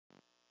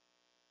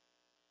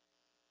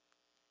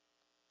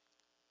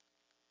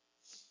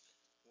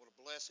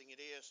blessing it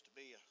is to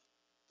be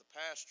the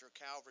pastor of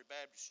Calvary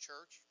Baptist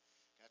Church.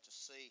 Got to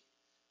see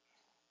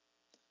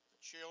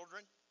the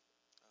children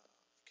of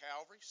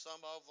Calvary,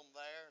 some of them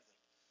there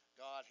that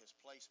God has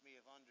placed me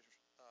under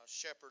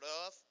shepherd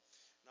of,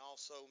 and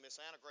also Miss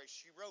Anna Grace.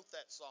 She wrote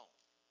that song.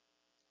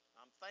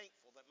 I'm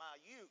thankful that my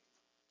youth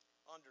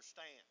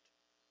understand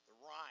the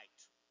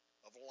right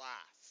of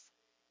life,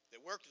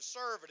 that we're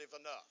conservative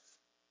enough.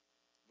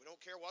 We don't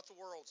care what the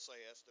world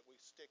says, that we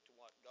stick to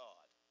what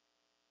God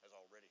has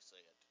already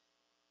said.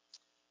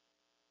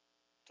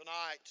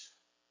 Tonight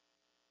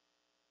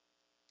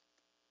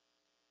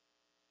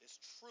is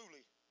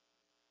truly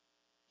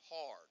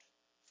hard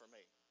for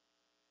me.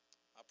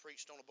 I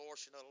preached on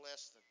abortion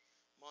less than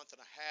a month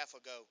and a half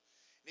ago.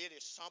 And it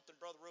is something,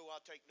 Brother Rue, I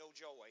take no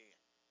joy in.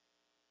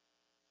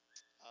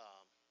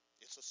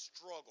 It's a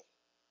struggle.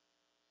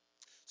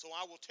 So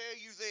I will tell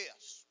you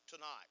this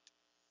tonight.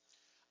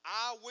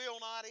 I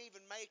will not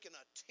even make an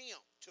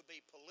attempt to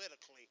be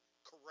politically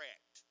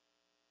correct,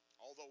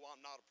 although I'm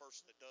not a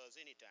person that does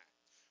anytime.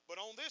 But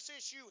on this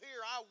issue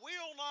here, I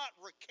will not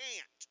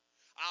recant.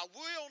 I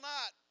will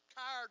not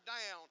tire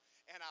down,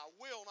 and I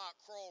will not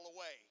crawl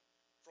away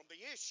from the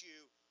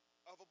issue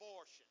of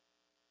abortion.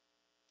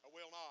 I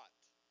will not.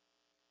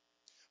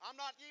 I'm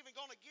not even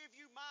going to give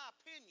you my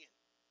opinion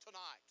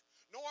tonight,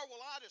 nor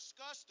will I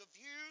discuss the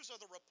views of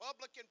the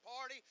Republican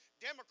Party,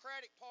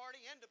 Democratic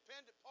Party,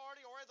 Independent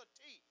Party, or the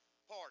Tea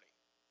Party.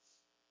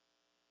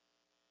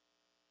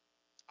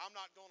 I'm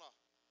not going to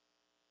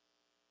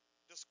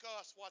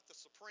discuss what the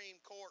Supreme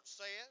Court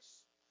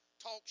says,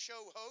 talk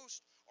show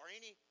hosts, or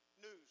any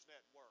news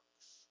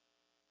networks.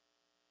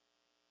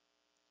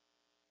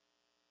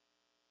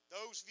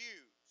 Those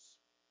views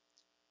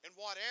and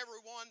what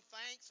everyone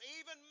thinks,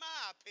 even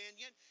my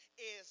opinion,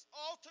 is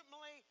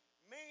ultimately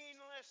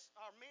meaningless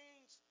or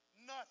means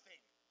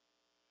nothing.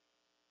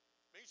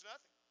 Means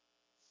nothing.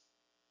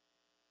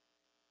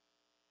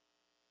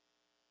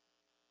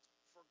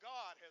 For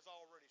God has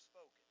already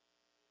spoken.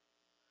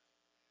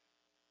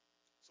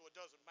 So it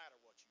doesn't matter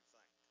what you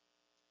think,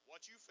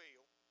 what you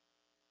feel,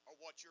 or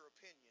what your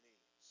opinion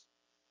is.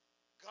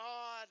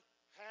 God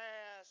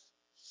has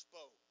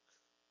spoke.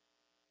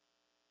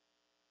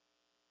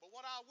 But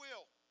what I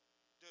will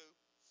do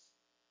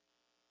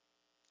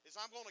is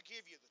I'm going to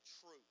give you the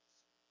truth.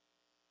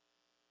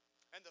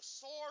 And the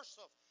source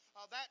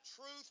of that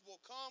truth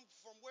will come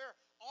from where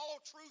all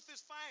truth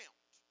is found.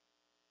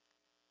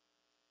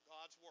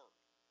 God's Word.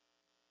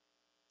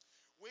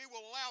 We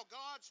will allow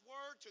God's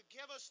Word to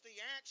give us the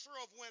answer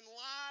of when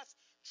life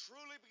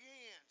truly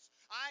begins.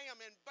 I am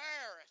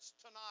embarrassed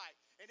tonight,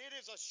 and it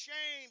is a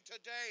shame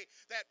today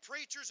that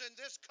preachers in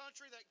this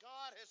country that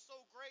God has so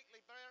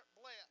greatly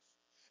blessed,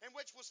 and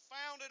which was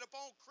founded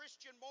upon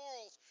Christian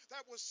morals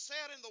that was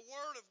set in the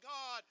Word of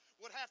God,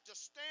 would have to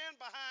stand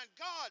behind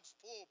God's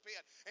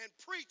pulpit and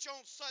preach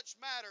on such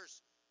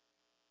matters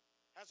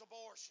as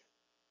abortion.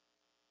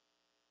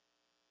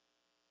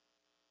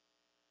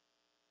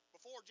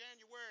 Before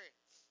January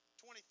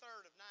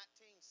 23rd of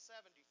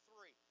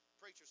 1973,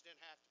 preachers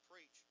didn't have to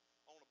preach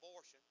on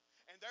abortion.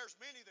 And there's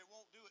many that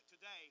won't do it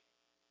today.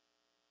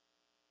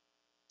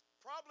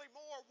 Probably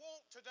more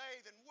won't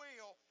today than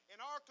will. In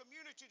our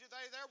community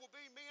today, there will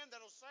be men that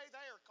will say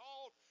they are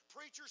called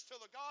preachers to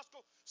the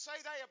gospel, say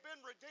they have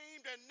been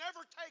redeemed, and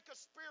never take a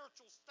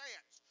spiritual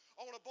stance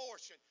on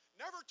abortion.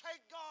 Never take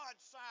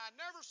God's side.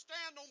 Never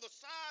stand on the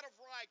side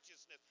of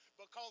righteousness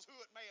because who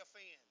it may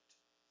offend.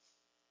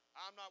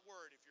 I'm not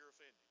worried if you're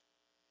offended.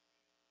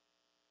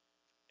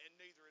 And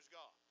neither is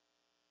God.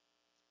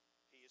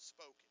 He has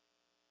spoken.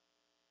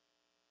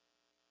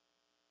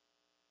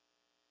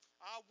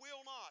 I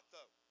will not,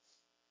 though,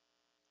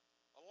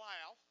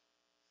 allow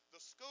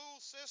the school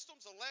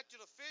systems,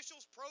 elected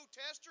officials,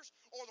 protesters,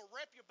 or the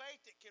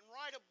reprobate that can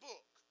write a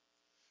book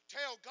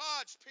tell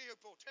God's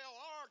people, tell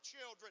our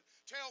children,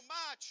 tell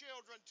my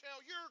children, tell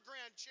your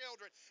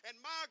grandchildren and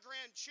my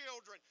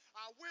grandchildren.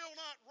 I will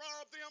not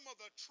rob them of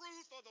the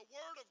truth of the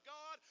Word of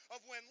God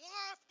of when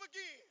life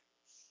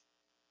begins.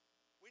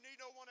 We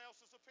need no one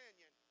else's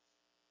opinion.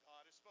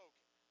 God has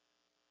spoken.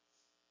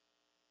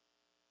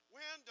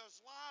 When does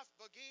life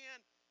begin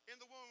in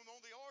the womb?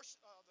 On the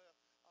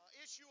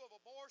issue of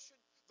abortion,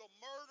 the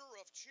murder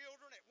of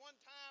children, at one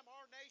time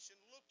our nation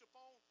looked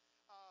upon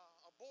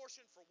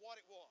abortion for what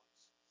it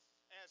was,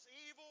 as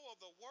evil of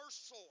the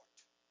worst sort.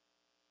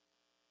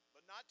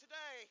 But not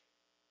today.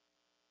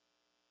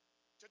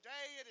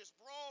 Today it is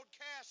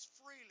broadcast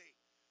freely,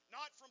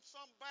 not from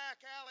some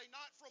back alley,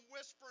 not from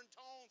whispering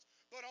tones,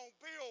 but on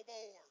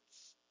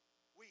billboards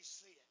we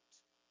see it.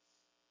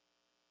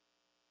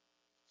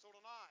 So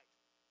tonight,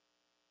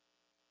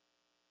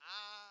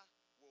 I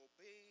will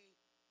be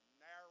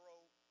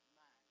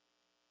narrow-minded.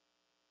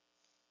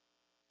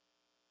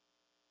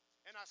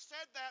 And I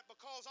said that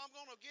because I'm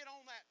going to get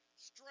on that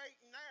straight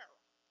and narrow.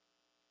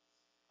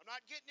 I'm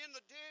not getting in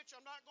the ditch.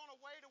 I'm not going to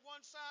way to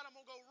one side. I'm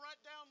going to go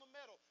right down the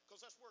middle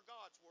because that's where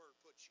God's Word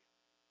puts you.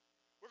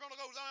 We're going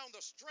to go down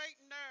the straight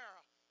and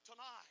narrow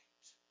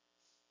tonight.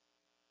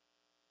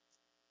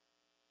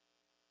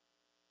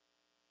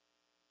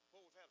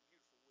 Well, we've had a beautiful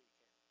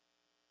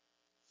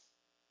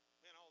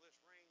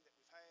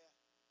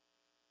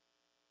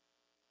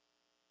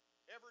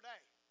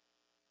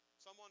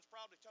one's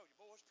probably told you,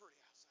 boy, it's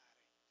pretty outside,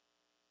 ain't it?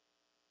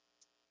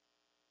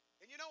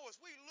 And you know, as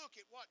we look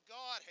at what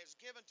God has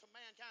given to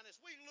mankind,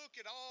 as we look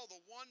at all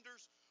the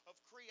wonders of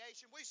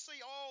creation, we see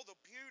all the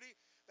beauty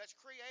that's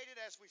created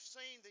as we've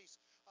seen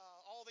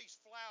all these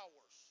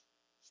flowers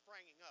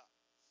springing up.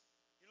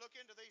 You look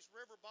into these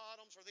river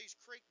bottoms or these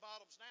creek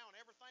bottoms now, and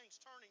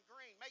everything's turning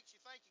green. Makes you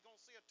think you're going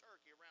to see a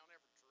turkey around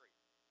every tree.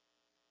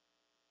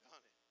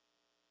 Doesn't it?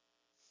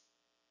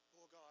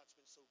 Boy, God's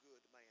been so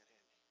good to man,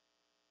 hasn't he?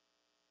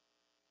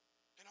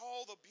 And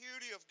all the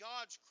beauty of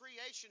God's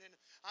creation. And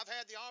I've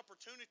had the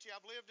opportunity,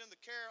 I've lived in the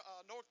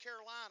North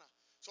Carolina,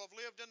 so I've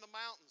lived in the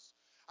mountains.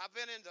 I've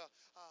been in the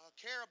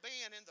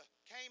Caribbean, in the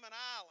Cayman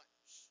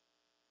Islands.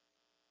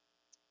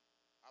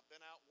 I've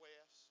been out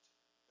west,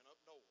 been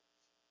up north.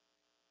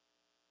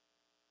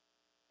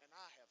 And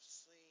I have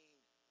seen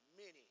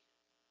many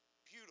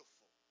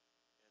beautiful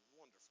and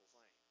wonderful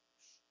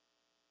things.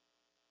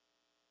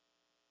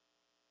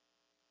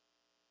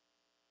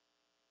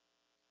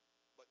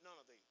 But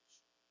none of these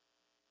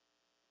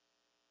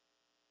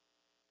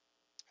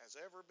has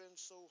ever been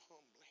so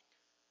humbling.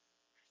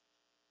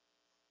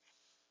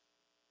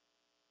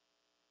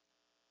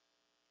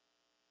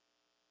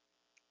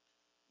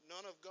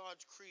 None of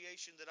God's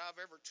creation that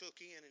I've ever took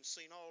in and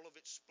seen all of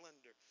its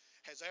splendor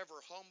has ever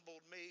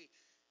humbled me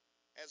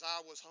as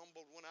I was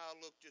humbled when I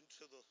looked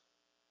into the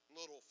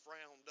little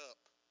frowned up,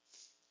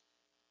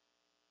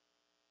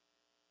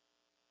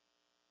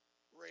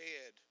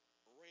 red,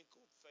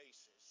 wrinkled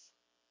faces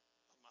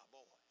of my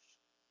boys.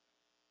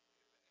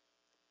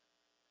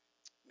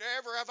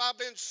 Never have I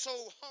been so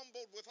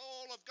humbled with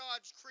all of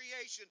God's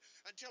creation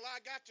until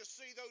I got to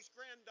see those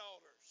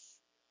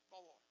granddaughters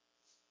born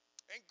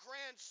and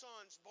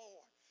grandsons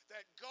born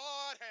that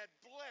God had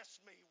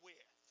blessed me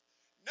with.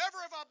 Never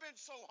have I been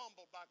so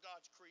humbled by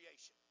God's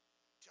creation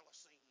till I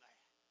seen that.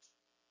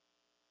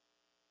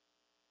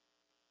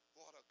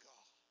 What a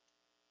God.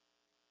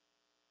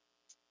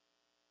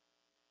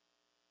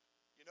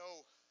 You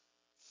know,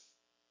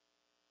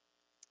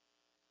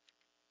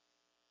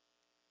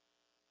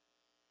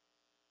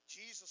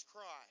 Jesus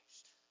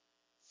Christ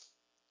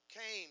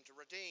came to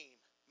redeem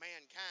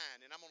mankind.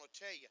 And I'm going to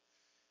tell you,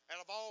 out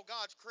of all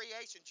God's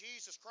creation,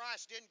 Jesus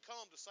Christ didn't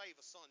come to save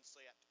a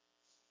sunset.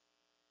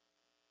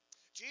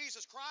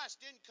 Jesus Christ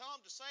didn't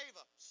come to save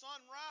a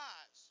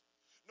sunrise.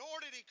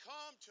 Nor did he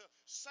come to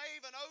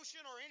save an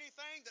ocean or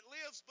anything that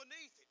lives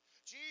beneath it.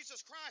 Jesus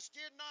Christ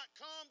did not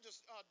come to,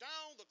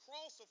 down the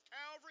cross of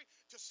Calvary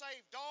to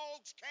save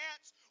dogs,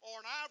 cats, or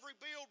an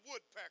ivory-billed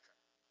woodpecker.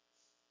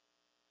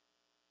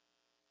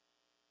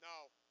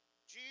 No.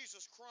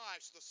 Jesus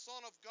Christ, the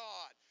Son of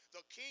God,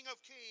 the King of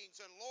Kings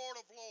and Lord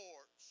of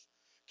Lords,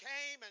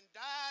 came and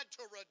died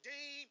to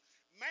redeem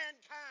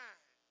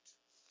mankind.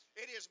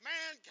 It is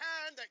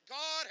mankind that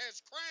God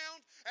has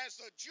crowned as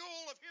the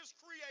jewel of his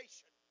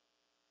creation.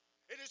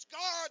 It is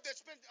God that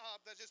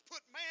has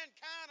put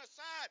mankind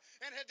aside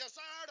and had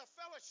desired a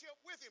fellowship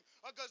with him.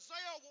 A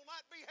gazelle will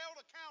not be held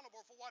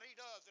accountable for what he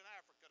does in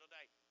Africa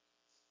today.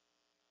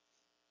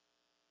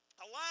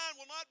 A lion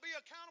will not be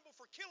accountable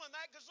for killing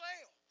that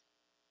gazelle.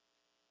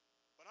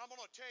 But I'm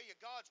going to tell you,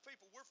 God's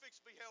people, we're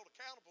fixing to be held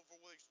accountable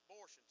for these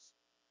abortions.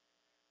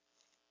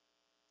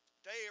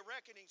 Day of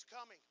reckoning's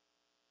coming.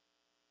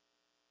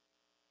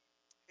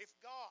 If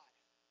God,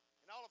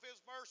 in all of his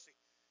mercy,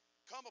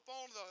 come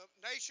upon the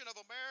nation of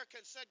America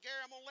and said,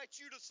 Gary, I'm going to let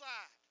you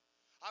decide.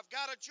 I've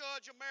got to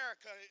judge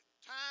America.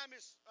 Time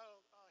is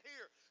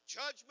here.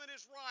 Judgment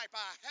is ripe.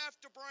 I have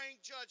to bring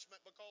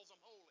judgment because I'm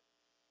holy.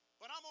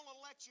 But I'm going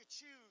to let you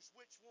choose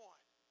which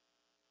one.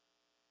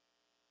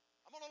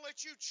 I'm going to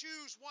let you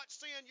choose what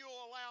sin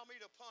you'll allow me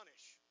to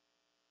punish.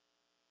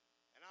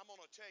 And I'm going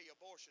to tell you,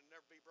 abortion will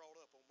never be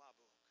brought up on my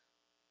book.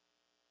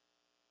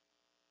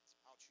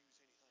 I'll choose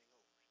anything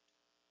over it.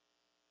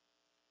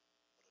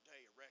 But a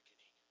day of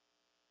reckoning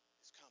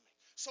is coming.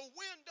 So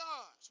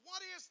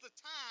what is the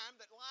time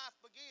that life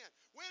began?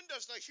 When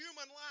does the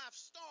human life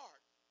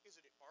start? Is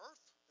it at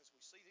birth, as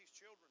we see these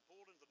children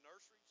pulled into the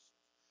nurseries,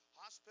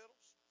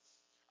 hospitals?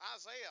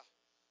 Isaiah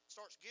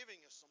starts giving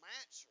us some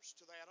answers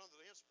to that under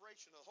the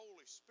inspiration of the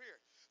Holy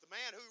Spirit. The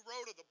man who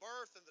wrote of the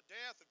birth and the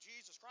death of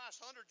Jesus Christ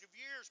hundreds of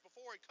years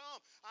before he come,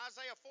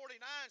 Isaiah 49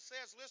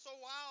 says, Listen, O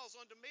isles,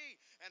 unto me,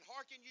 and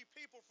hearken ye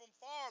people from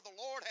far. The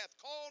Lord hath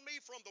called me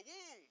from the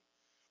womb.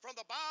 From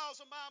the bowels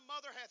of my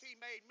mother hath he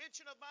made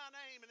mention of my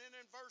name. And then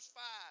in verse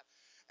 5,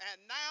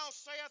 And now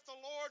saith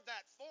the Lord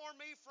that formed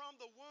me from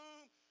the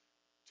womb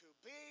to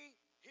be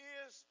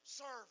his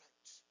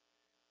servant.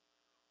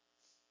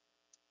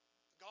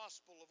 The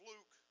Gospel of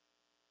Luke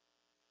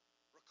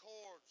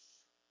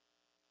records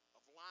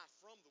of life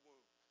from the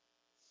womb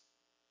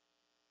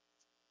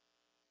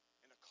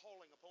and a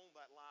calling upon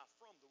that life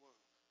from the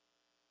womb.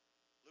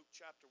 Luke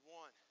chapter 1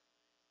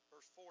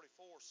 verse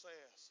 44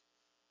 says,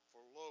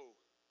 For lo,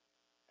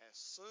 as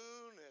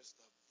soon as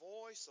the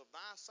voice of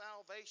thy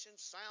salvation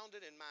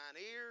sounded in mine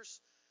ears,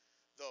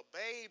 the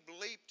babe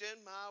leaped in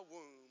my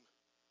womb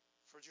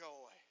for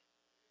joy.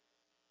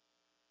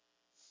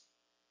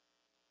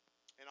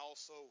 And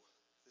also,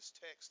 this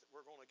text that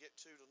we're going to get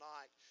to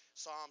tonight.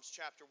 Psalms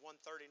chapter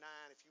 139,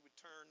 if you would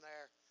turn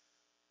there.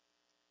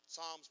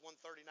 Psalms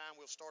 139,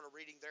 we'll start a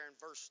reading there in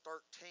verse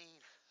 13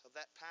 of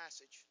that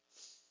passage.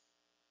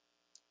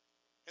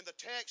 In the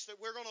text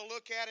that we're going to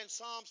look at in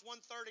Psalms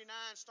 139,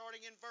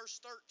 starting in verse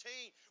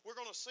 13, we're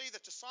going to see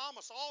that the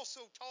psalmist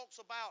also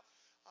talks about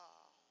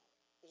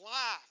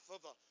life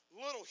of a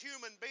little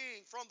human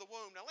being from the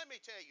womb. Now, let me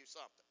tell you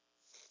something.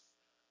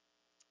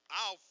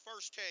 I'll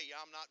first tell you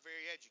I'm not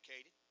very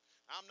educated.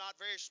 I'm not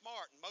very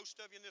smart, and most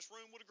of you in this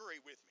room would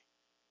agree with me.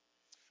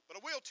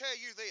 But I will tell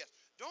you this.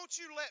 Don't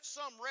you let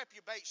some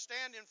reprobate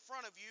stand in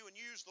front of you and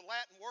use the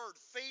Latin word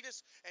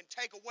fetus and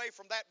take away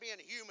from that being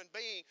a human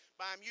being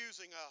by him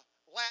using a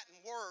Latin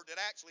word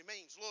that actually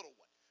means little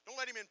one. Don't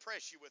let him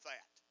impress you with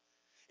that.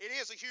 It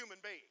is a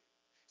human being.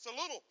 It's a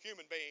little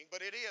human being,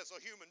 but it is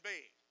a human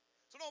being.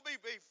 So don't be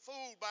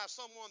fooled by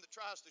someone that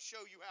tries to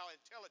show you how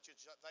intelligent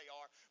they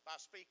are by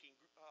speaking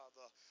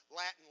the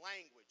Latin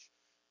language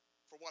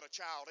for what a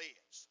child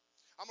is.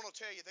 I'm going to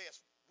tell you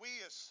this. We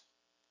as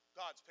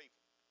God's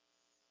people,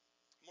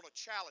 I'm going to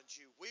challenge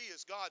you. We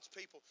as God's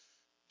people,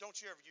 don't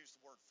you ever use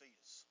the word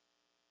fetus.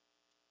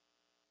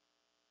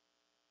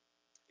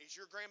 Is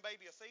your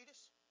grandbaby a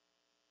fetus?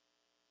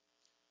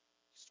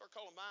 You start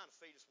calling mine a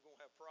fetus, we're going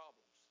to have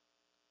problems.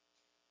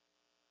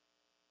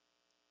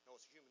 No,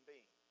 it's a human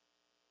being.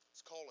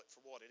 Let's call it for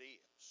what it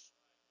is.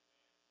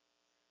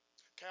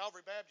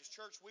 Calvary Baptist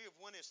Church, we have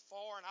went as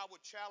far, and I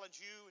would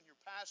challenge you and your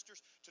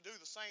pastors to do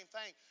the same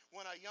thing.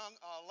 When a young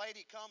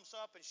lady comes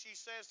up and she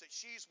says that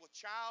she's with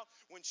child,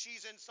 when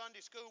she's in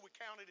Sunday school, we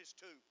count it as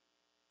two.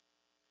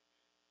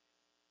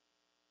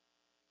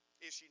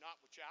 Is she not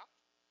with child?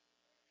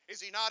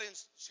 Is he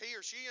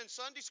or she in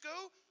Sunday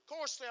school? Of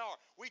course they are.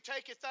 We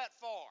take it that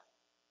far.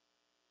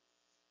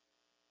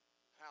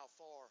 How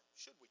far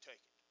should we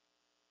take it?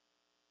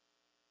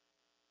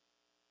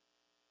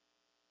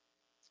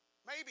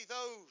 Maybe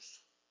those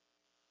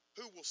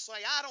who will say,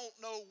 I don't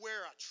know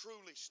where I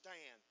truly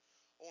stand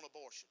on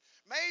abortion.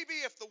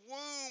 Maybe if the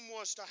womb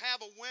was to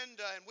have a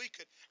window and we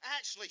could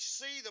actually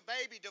see the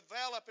baby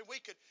develop and we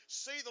could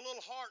see the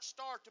little heart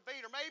start to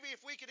beat, or maybe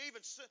if we could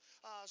even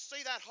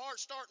see that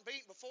heart start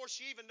beating before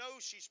she even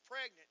knows she's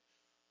pregnant.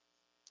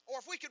 Or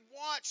if we could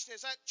watch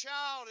as that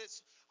child,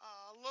 its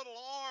little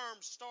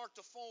arms start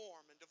to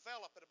form and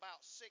develop at about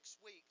 6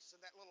 weeks,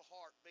 and that little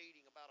heart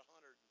beating about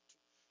 100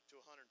 to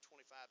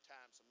 125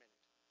 times a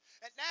minute.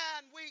 At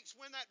 9 weeks,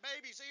 when that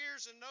baby's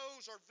ears and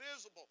nose are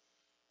visible,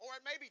 or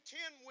at maybe 10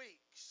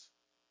 weeks,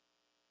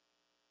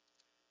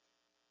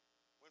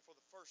 when for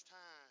the first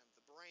time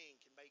the brain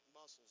can make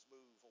muscles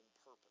move on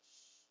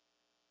purpose.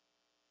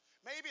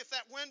 Maybe if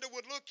that window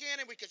would look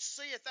in and we could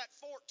see at that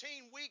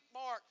 14-week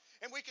mark,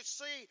 and we could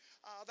see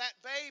that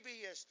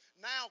baby is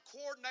now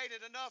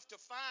coordinated enough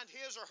to find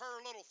his or her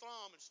little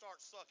thumb and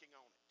start sucking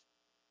on it.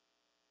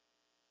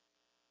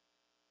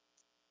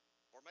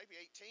 Or maybe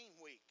 18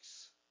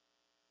 weeks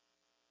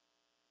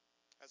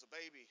as a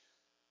baby's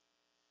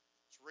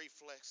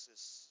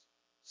reflexes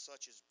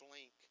such as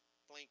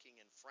blinking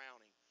and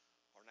frowning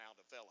are now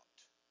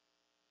developed.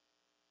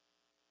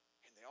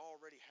 And they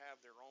already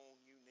have their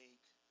own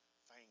unique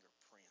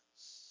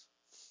fingerprints.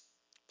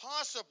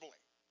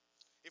 Possibly,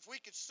 if we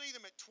could see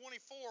them at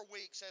 24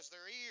 weeks as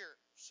their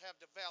ears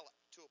have developed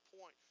to a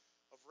point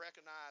of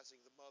recognizing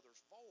the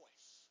mother's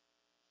voice,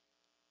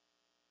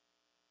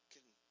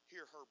 can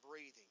hear her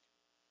breathing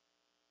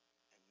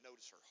and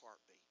notice her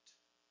heartbeat.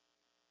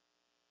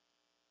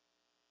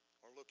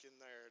 Or look in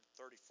there at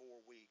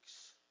 34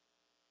 weeks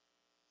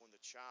when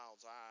the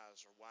child's eyes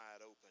are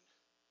wide open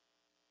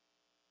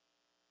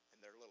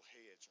and their little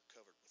heads are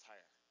covered with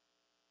hair.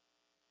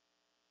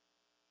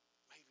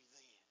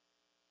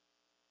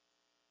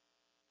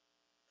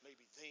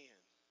 Maybe then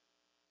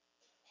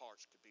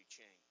hearts could be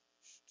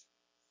changed.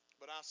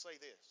 But I say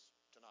this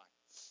tonight.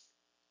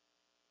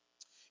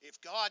 If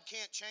God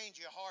can't change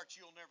your heart,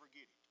 you'll never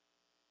get it.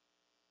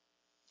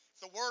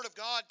 If the Word of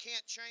God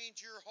can't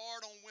change your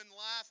heart on when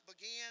life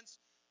begins,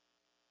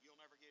 you'll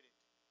never get it.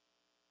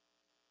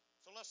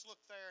 So let's look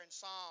there in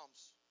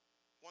Psalms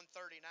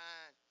 139,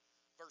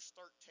 verse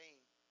 13.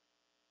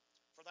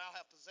 For thou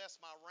hast possessed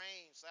my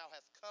reins, thou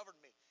hast covered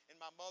me in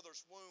my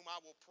mother's womb.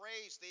 I will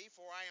praise thee,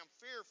 for I am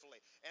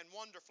fearfully and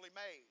wonderfully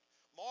made.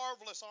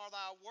 Marvelous are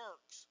thy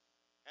works,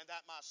 and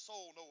that my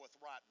soul knoweth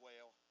right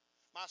well.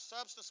 My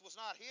substance was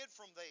not hid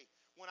from thee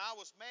when I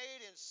was made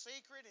in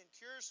secret and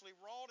curiously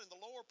wrought in the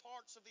lower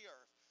parts of the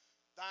earth.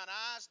 Thine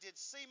eyes did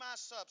see my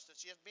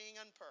substance, yet being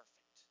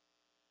unperfect.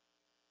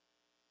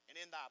 And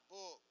in thy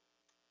book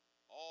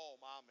all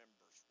my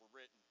members were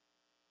written,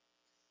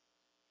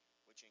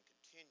 which in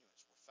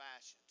continuance were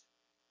fashioned,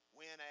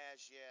 when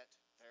as yet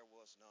there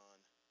was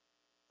none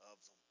of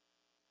them.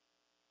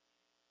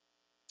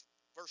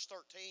 Verse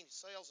 13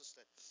 tells us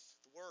that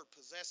the word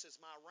possesses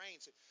my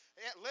reins. It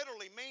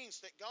literally means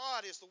that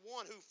God is the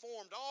one who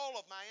formed all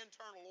of my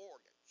internal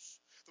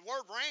organs. The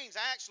word reins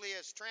actually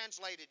is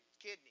translated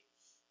kidneys.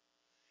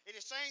 It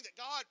is saying that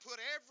God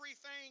put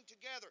everything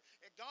together.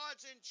 And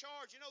God's in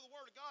charge. You know, the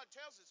Word of God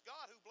tells us it's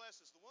God who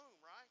blesses the womb,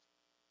 right?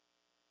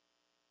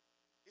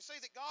 You see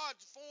that God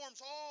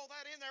forms all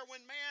that in there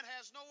when man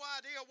has no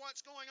idea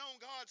what's going on.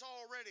 God's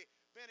already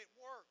been at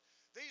work.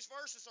 These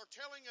verses are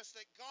telling us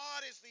that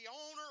God is the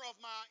owner of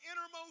my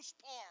innermost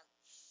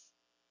parts.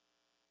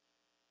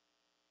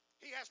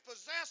 He has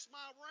possessed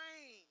my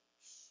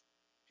reins.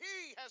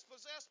 He has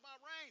possessed my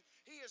reins.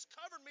 He has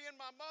covered me in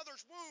my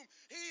mother's womb.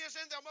 He is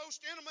in the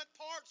most intimate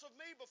parts of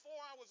me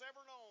before I was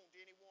ever known to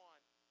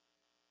anyone.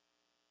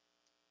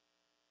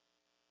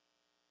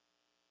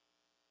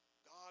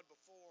 God,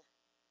 before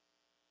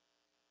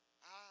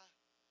I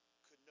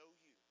could know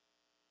you,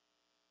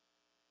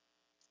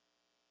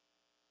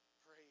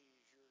 praise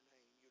your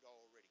name, you'd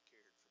already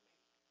cared for me.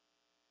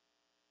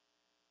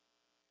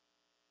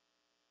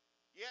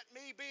 Yet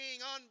me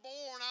being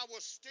unborn, I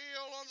was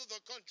still under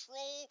the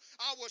control,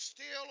 I was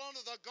still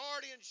under the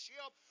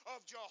guardianship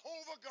of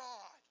Jehovah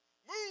God,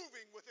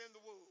 moving within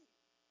the womb.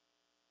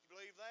 You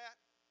believe that?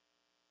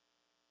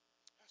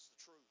 That's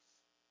the truth.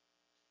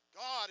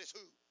 God is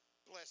who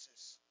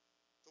blesses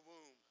the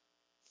womb.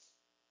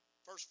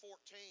 Verse 14.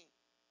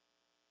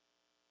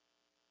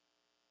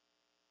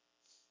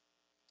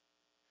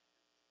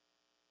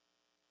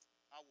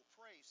 I will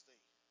praise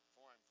thee,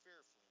 for I am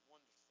fearfully and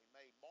wonderfully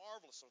made.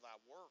 Marvelous are thy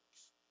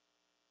works,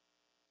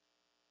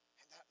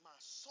 and that my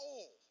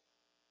soul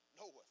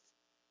knoweth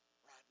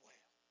right well.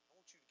 I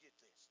want you to get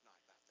this tonight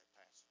about that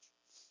passage.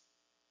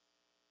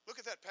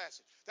 Look at that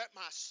passage. That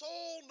my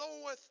soul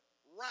knoweth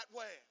right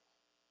well.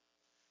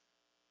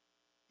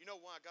 You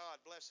know why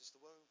God blesses the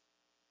womb?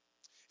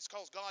 It's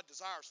because God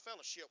desires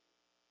fellowship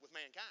with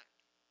mankind.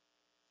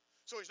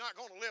 So He's not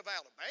going to live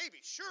out a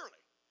baby, surely.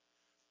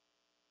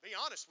 Be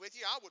honest with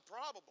you, I would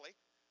probably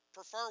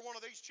prefer one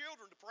of these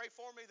children to pray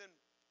for me than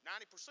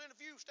 90% of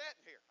you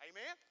standing here.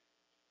 Amen?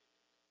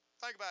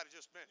 Think about it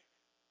just a minute.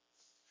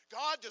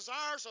 God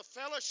desires a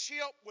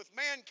fellowship with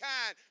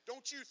mankind.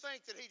 Don't you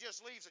think that He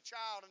just leaves a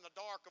child in the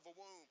dark of a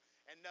womb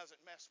and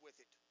doesn't mess with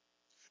it?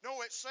 No,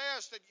 it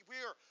says that we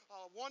are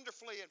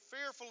wonderfully and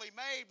fearfully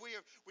made.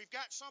 We've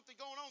got something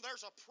going on.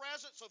 There's a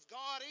presence of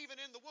God even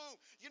in the womb.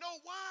 You know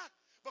why?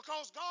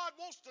 Because God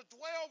wants to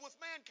dwell with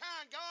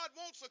mankind. God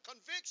wants a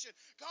conviction.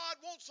 God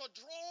wants a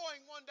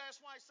drawing one day. That's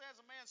why He says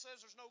a man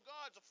says there's no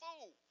God's a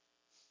fool.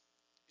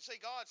 You see,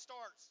 God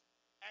starts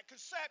at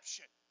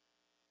conception,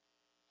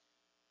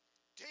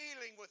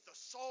 dealing with the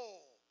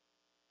soul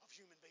of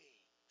human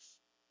beings.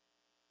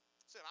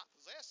 He said, I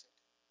possess it.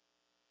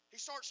 He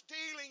starts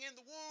dealing in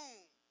the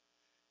womb.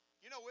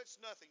 You know, it's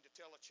nothing to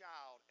tell a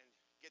child and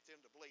get them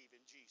to believe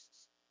in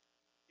Jesus.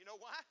 You know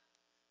why?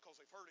 Because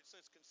they've heard it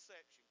since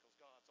conception, because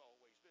God's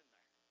always been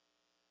there.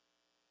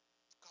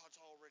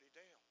 God's already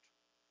dealt.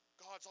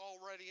 God's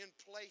already in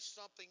place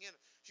something in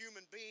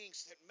human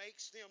beings that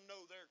makes them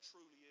know there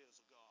truly is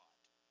a God.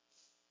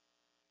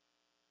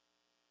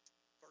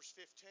 Verse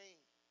 15,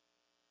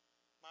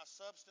 my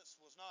substance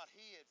was not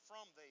hid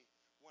from thee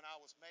when I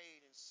was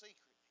made in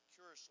secret and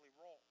curiously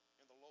wrought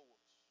in the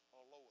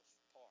lowest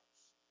parts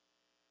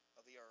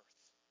of the earth.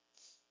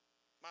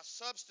 My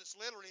substance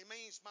literally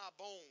means my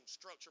bone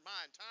structure,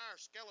 my entire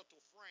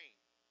skeletal frame.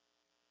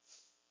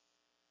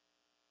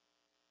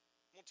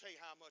 I'm going to tell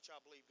you how much I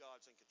believe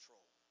God's in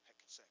control at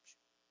conception.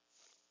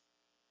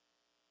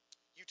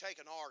 You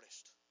take an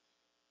artist,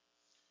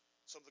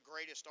 some of the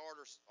greatest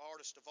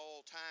artists of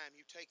all time.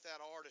 You take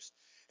that artist,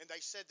 and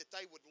they said that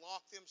they would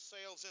lock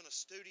themselves in a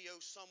studio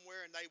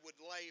somewhere and they would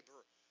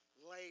labor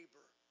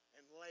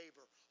and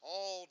labor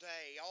all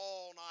day,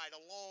 all night,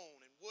 alone,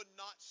 and would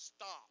not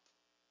stop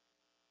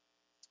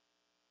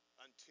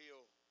until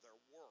their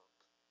work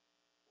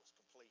was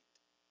complete.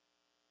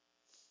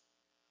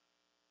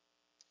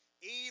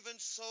 Even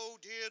so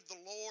did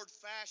the Lord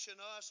fashion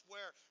us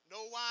where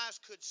no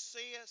eyes could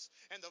see us,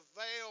 and the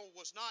veil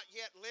was not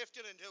yet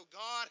lifted until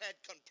God had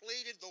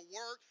completed the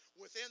work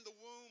within the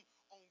womb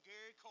on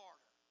Gary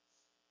Carter.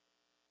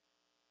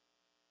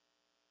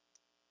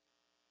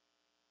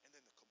 And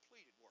then the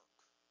completed work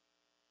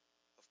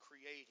of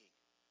creating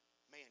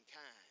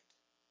mankind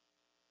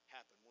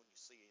happened when you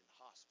see in the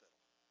hospital.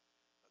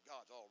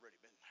 Now, God's already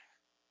been there.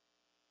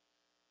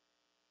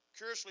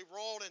 Curiously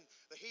wrought in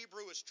the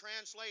Hebrew is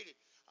translated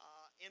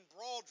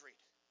embroidered.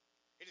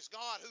 It is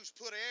God who's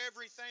put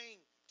everything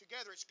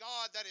together. It's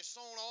God that has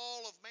sewn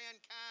all of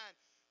mankind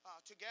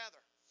together.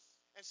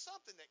 And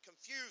something that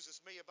confuses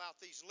me about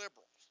these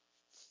liberals,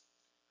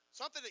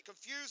 something that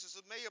confuses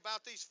me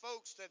about these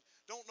folks that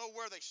don't know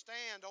where they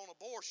stand on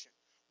abortion.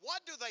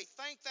 What do they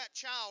think that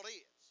child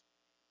is?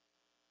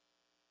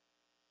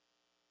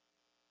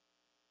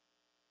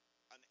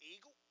 An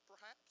eagle,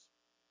 perhaps?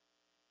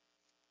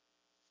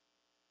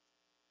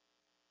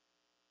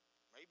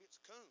 Maybe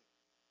it's a coon.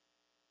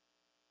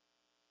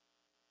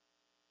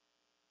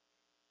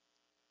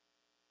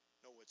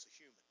 No, it's a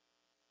human.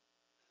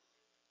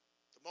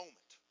 The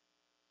moment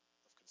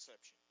of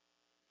conception.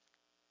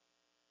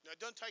 Now, it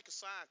doesn't take a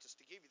scientist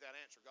to give you that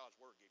answer. God's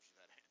Word gives you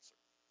that answer.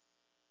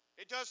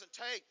 It doesn't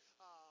take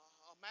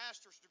a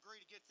master's degree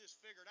to get this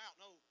figured out.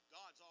 No,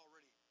 God's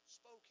already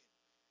spoken.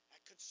 At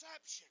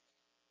conception,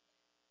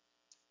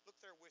 Look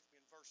there with me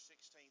in verse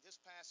 16.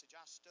 This passage,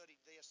 I studied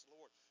this. The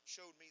Lord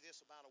showed me this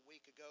about a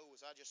week ago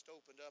as I just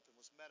opened up and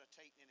was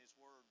meditating in His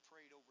Word,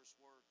 prayed over His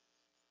Word.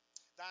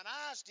 Thine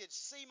eyes did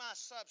see my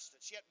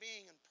substance, yet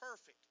being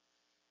imperfect.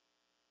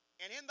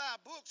 And in thy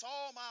books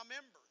all my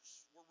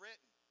members were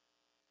written,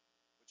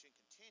 which in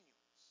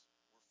continuance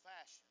were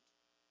fashioned,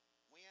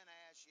 when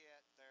as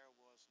yet there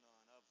was none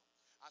of them.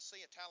 I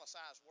see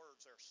italicized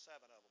words, there are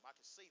 7 of them. I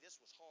can see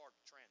this was hard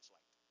to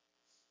translate.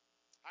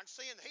 I can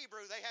see in the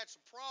Hebrew they had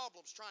some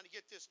problems trying to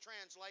get this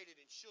translated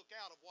and shook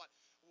out of what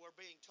we're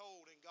being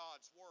told in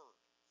God's Word.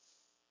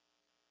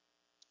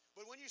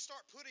 But when you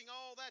start putting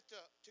all that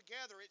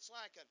together, it's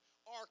like an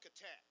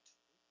architect.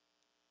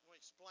 Let me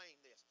explain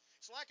this.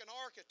 It's like an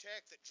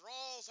architect that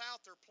draws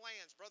out their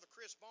plans. Brother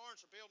Chris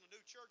Barnes, for building a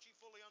new church, he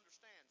fully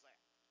understands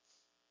that.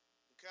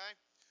 Okay?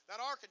 That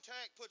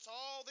architect puts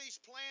all these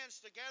plans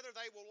together.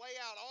 They will lay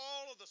out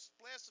all of the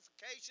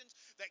specifications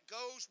that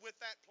goes with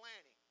that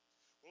planning.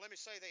 Well, let me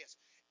say this.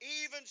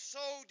 Even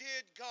so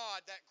did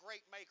God, that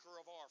great maker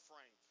of our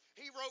frame.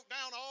 He wrote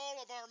down all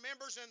of our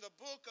members in the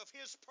book of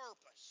His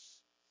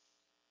purpose.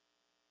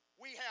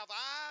 We have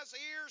eyes,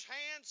 ears,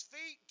 hands,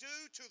 feet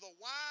due to the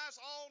wise,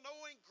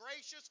 all-knowing,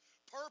 gracious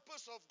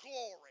purpose of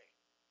glory.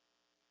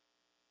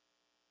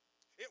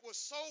 It was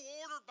so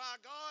ordered by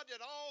God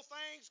that all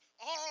things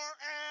are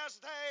as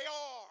they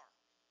are.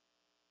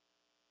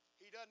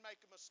 He doesn't make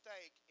a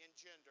mistake in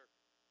gender.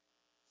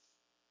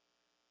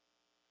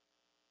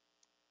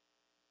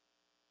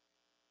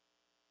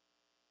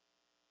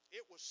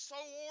 It was so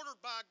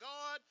ordered by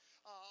God.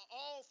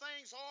 All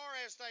things are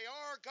as they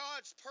are.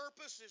 God's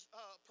purposes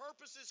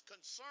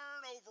concern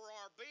over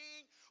our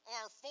being,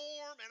 our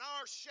form, and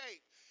our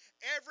shape.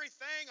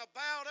 Everything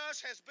about us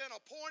has been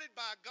appointed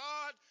by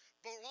God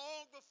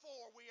long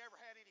before we ever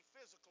had any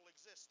physical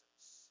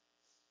existence.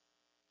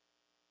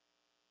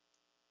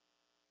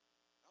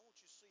 I want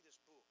you to see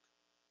this book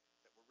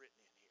that we're written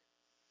in here.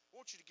 I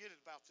want you to get it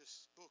about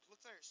this book.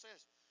 Look there, it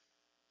says,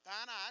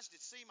 thine eyes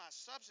did see my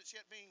substance,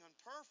 yet being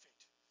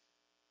imperfect.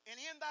 And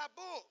in thy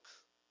book,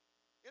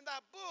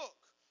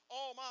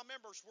 all my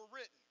members were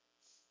written.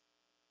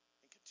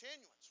 In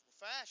continuance were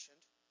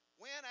fashioned,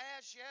 when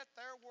as yet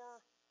there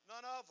were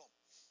none of them.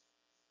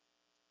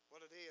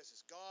 What it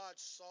is God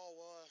saw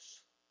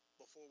us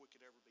before we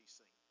could ever be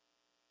seen.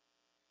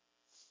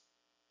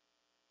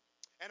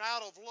 And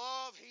out of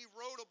love, He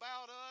wrote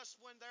about us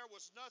when there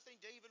was nothing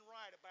to even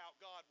write about.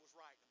 God was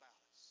writing about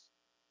us.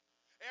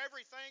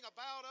 Everything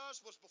about us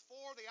was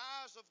before the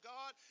eyes of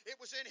God. It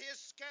was in His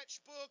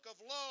sketchbook of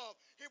love.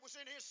 It was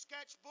in His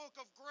sketchbook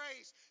of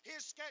grace,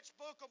 His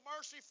sketchbook of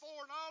mercy,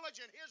 foreknowledge,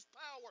 and His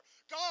power.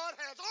 God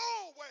has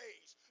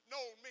always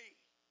known me.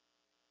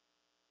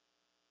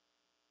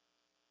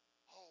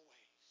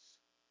 Always.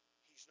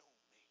 He's known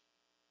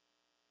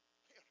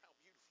me. How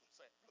beautiful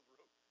is that, Brother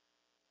Rowe?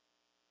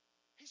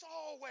 He's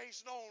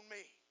always known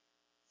me.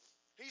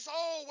 He's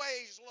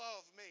always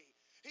loved me.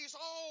 He's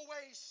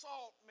always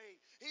sought me.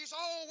 He's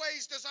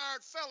always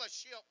desired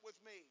fellowship with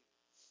me.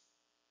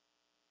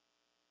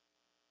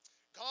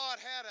 God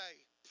had a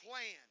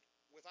plan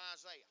with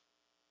Isaiah.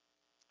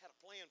 Had a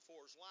plan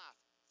for his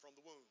life from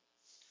the womb.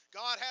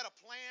 God had a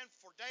plan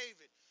for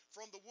David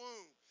from the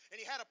womb.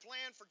 And He had a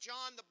plan for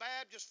John the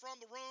Baptist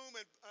from the womb.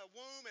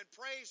 And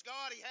praise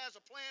God, He has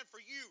a plan for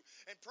you.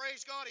 And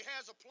praise God, He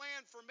has a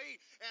plan for me.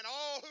 And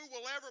all who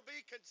will ever be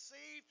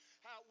conceived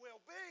will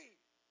be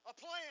a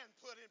plan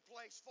put in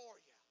place for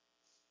you.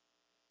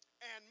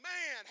 And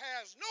man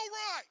has no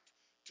right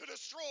to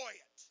destroy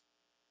it.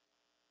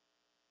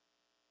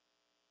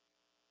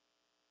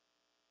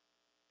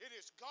 It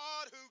is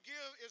God who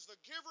is the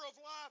giver of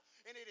life,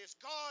 and it is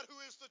God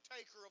who is the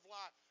taker of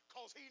life,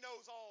 because He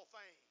knows all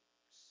things.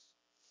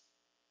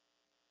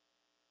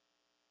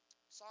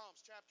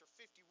 Psalms chapter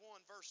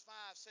 51 verse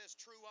 5 says,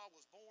 true, I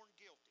was born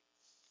guilty.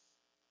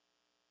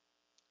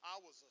 I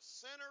was a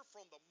sinner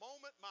from the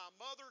moment my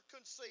mother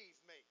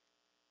conceived me.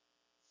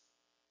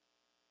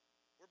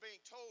 We're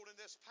being told in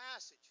this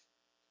passage,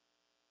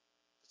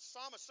 the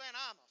psalmist saying,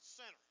 I'm a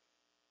sinner.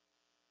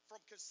 From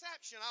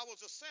conception, I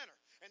was a sinner.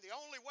 And the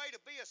only way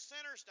to be a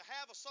sinner is to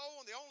have a soul,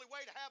 and the only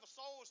way to have a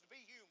soul is to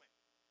be human.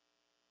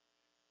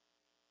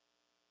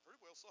 Pretty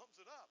well sums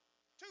it up.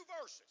 2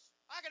 verses.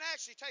 I can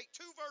actually take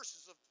 2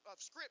 verses of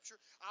Scripture.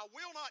 I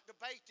will not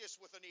debate this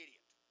with an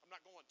idiot. I'm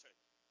not going to.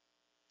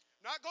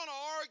 Not going to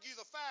argue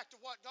the fact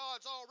of what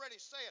God's already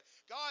said.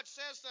 God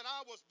says that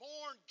I was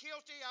born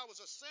guilty. I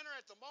was a sinner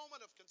at the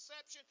moment of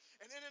conception.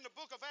 And then in the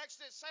book of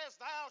Exodus it says,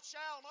 thou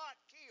shalt not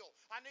kill.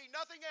 I need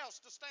nothing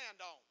else to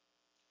stand on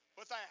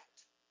but that.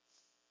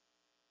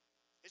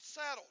 It's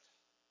settled.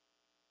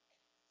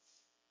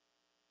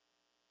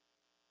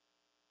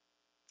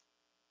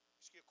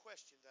 Ask you a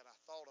question that I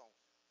thought on.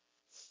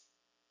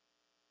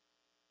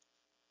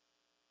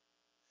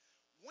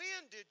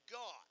 When did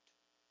God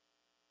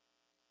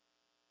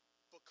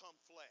become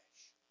flesh?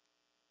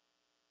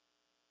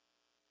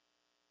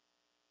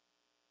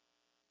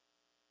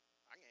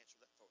 I can answer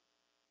that for you.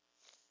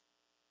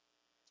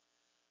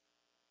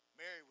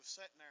 Mary was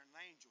sitting there and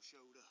an angel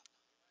showed up.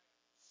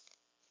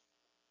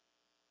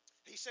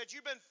 said,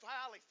 you've been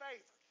highly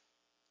favored.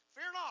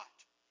 Fear not,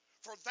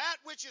 for that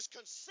which is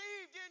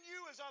conceived in you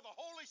is of the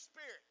Holy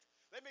Spirit.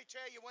 Let me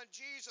tell you, when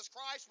Jesus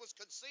Christ was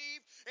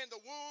conceived in the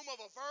womb of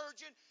a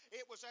virgin,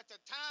 it was at the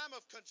time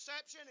of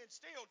conception, and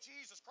still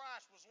Jesus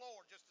Christ was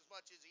Lord just as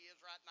much as He is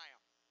right now.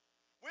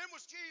 When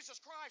was Jesus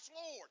Christ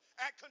Lord?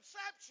 At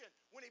conception,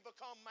 when He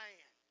became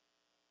man.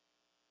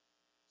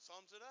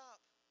 Sums it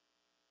up.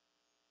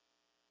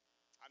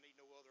 I need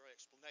no other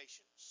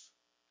explanations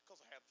because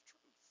I have the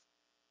truth.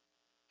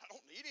 I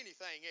don't need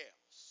anything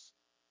else.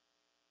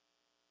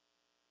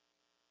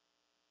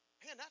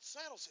 Man, that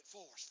settles it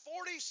for us.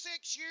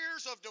 46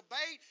 years of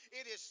debate.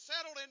 It is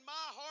settled in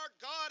my heart.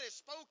 God has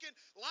spoken.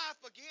 Life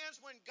begins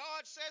when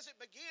God says it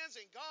begins,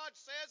 and God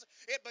says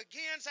it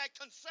begins at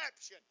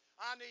conception.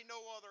 I need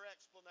no other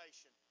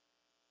explanation.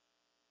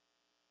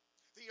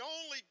 The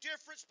only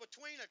difference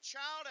between a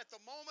child at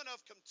the moment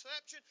of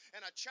conception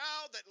and a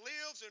child that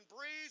lives and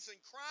breathes and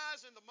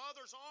cries in the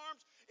mother's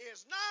arms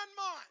is 9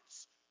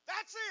 months.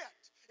 That's it.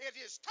 It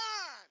is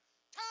time.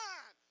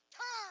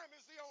 Time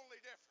is the only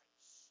difference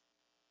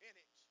in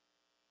it.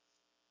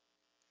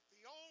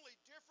 The only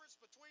difference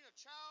between a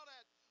child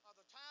at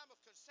the time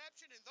of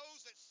conception and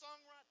those that sung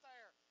right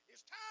there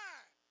is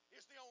time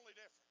is the only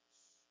difference.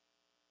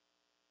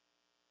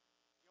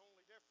 The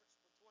only difference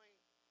between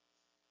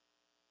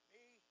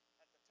me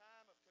at the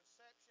time of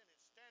conception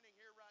and standing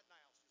here right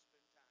now has just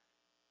been time.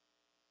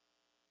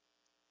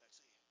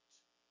 That's it.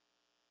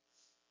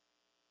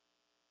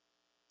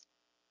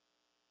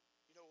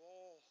 You know,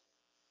 all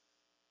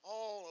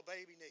a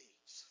baby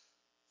needs,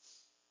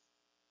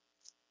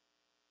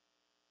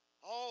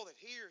 all that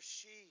he or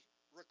she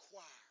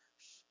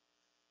requires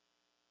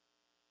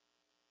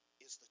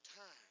is the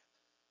time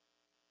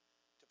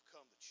to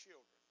become the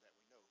children that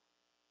we know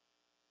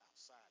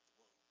outside the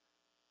womb.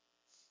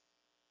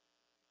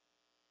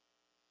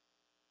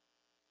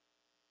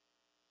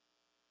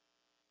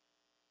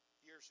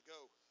 Years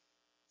ago,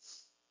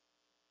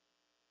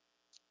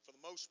 for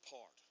the most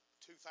part,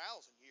 2,000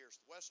 years,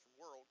 the Western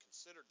world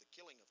considered the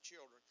killing of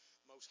children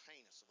the most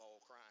heinous of all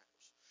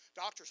crimes.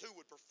 Doctors who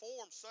would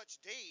perform such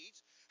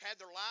deeds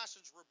had their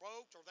license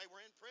revoked, or they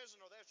were in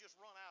prison, or they was just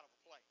run out of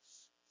a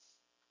place.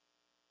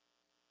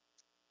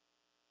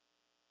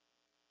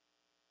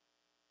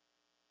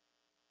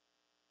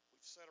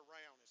 We've sat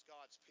around as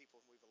God's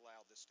people and we've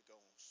allowed this to go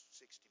on 60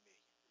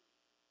 million.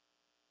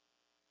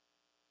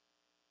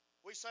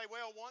 We say,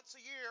 well, once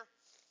a year,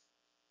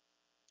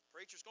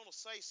 preacher's going to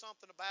say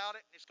something about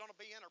it, and it's going to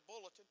be in our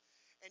bulletin.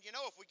 And you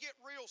know, if we get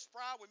real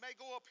spry, we may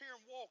go up here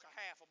and walk a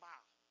half a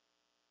mile.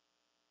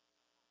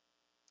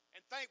 And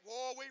think,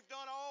 well, we've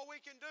done all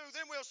we can do.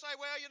 Then we'll say,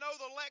 well, you know,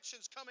 the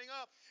election's coming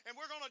up, and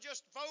we're going to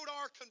just vote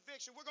our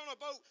conviction. We're going to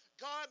vote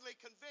godly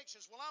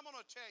convictions. Well, I'm going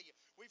to tell you,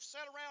 we've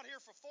sat around here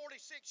for 46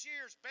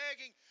 years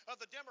begging of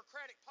the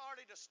Democratic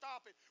Party to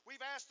stop it. We've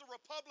asked the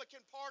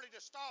Republican Party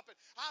to stop it.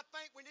 I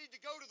think we need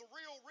to go to the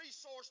real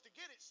resource to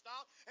get it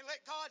stopped and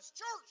let God's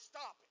church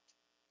stop it.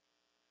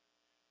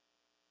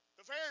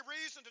 The very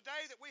reason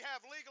today that we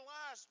have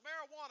legalized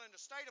marijuana in the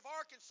state of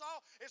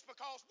Arkansas is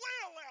because we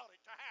allowed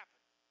it to happen.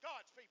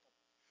 God's people.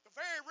 The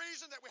very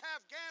reason that we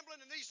have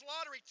gambling and these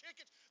lottery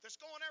tickets that's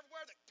going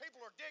everywhere that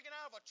people are digging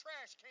out of a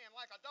trash can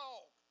like a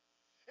dog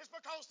is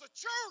because the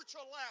church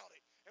allowed it.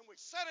 And we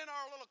sat in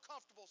our little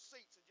comfortable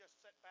seats and just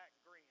sat back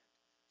and grinned.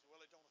 So, well,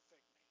 it don't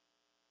affect me.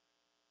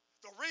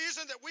 The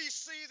reason that we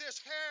see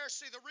this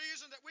heresy, the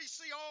reason that we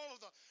see all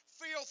of the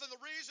filth, and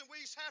the reason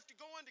we have to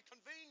go into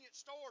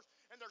convenience stores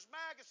and there's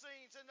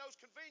magazines in those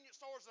convenience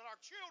stores that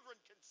our children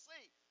can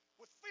see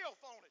with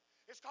filth on it,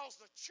 is because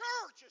the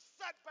church is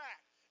sat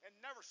back and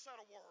never said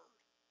a word.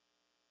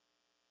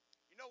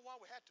 You know why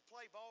we had to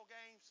play ball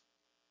games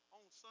on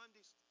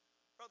Sundays,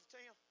 Brother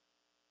Tim?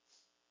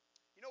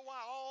 You know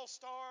why All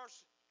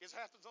Stars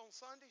happens on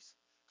Sundays?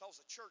 Because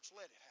the church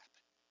let it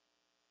happen.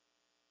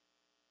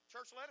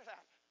 Church let it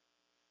happen.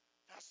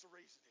 That's the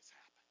reason it's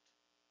happened.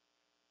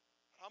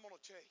 But I'm going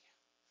to tell you,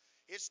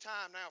 it's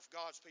time now for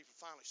God's people to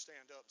finally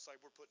stand up and say,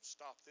 we're putting a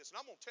stop to this. And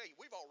I'm going to tell you,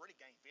 we've already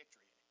gained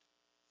victory in it.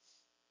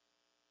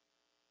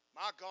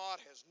 My God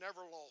has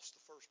never lost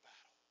the first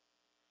battle.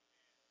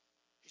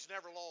 He's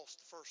never lost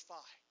the first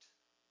fight.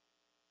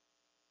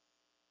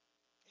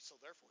 And so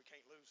therefore we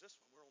can't lose this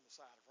one. We're on the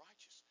side of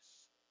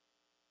righteousness.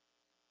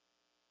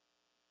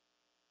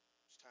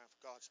 It's time for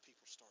God's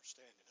people to start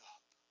standing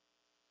up.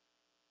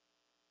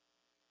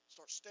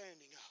 Start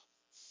standing up.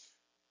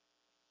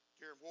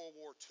 During World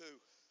War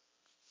II,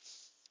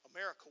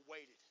 America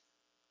waited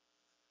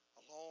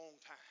a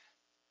long time.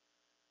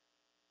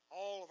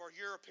 All of our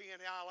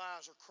European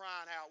allies are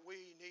crying out,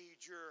 we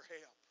need your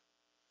help.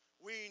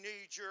 We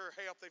need your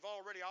help. They've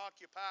already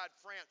occupied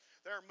France.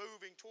 They're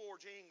moving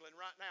towards England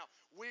right now.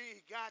 We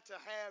got to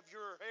have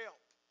your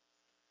help.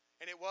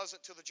 And it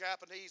wasn't until the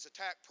Japanese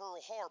attacked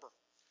Pearl Harbor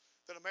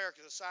that America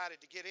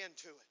decided to get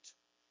into it.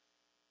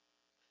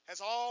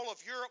 As all of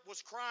Europe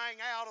was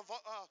crying out of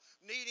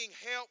needing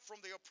help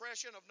from the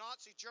oppression of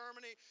Nazi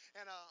Germany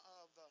and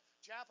of the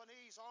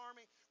Japanese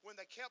army, when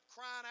they kept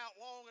crying out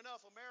long enough,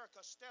 America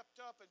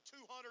stepped up and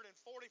 245,000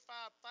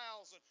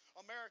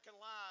 American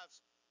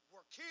lives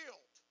were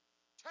killed,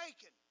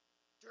 taken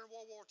during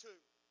World War II.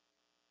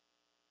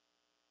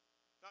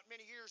 Not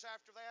many years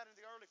after that, in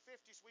the early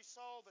 50s, we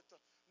saw that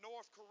the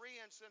North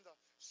Koreans and the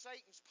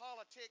Satan's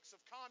politics of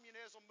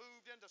communism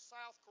moved into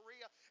South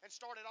Korea and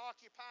started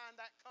occupying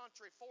that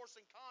country,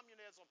 forcing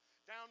communism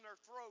down their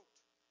throat,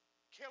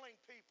 killing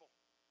people.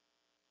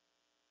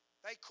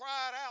 They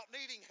cried out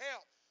needing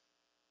help.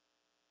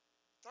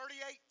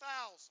 38,000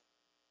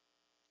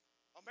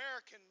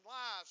 American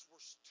lives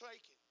were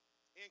taken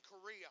in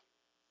Korea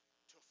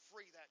to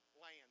free that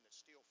land that's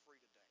still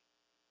free today.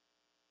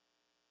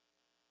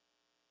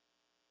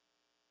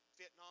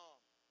 Vietnam,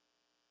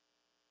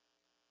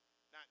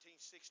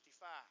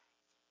 1965.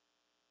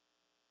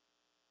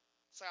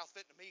 South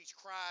Vietnamese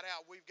cried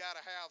out, we've got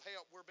to have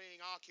help. We're being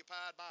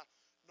occupied by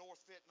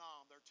North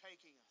Vietnam. They're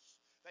taking us.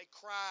 They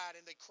cried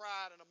and they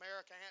cried, and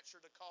America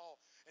answered the call,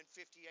 and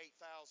 58,000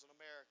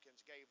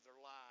 Americans gave their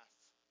life.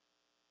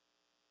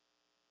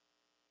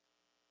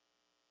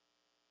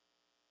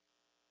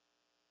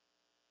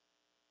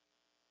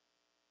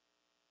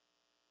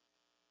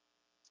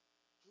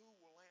 Who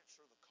will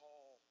answer the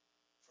call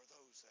for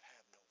those that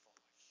have no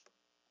voice?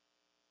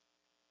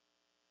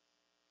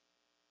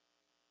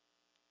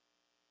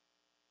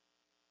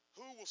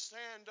 Who will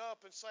stand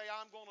up and say,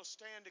 I'm going to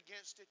stand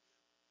against it,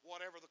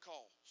 whatever the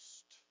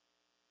cost?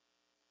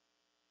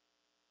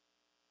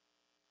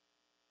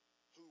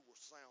 Who will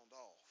sound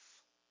off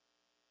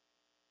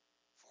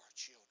for our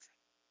children?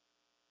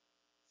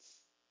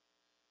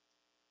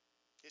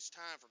 It's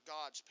time for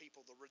God's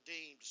people, the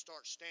redeemed, to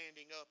start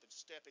standing up and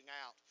stepping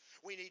out.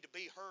 We need to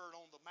be heard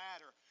on the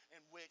matter in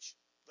which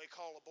they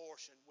call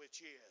abortion, which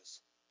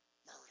is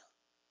murder.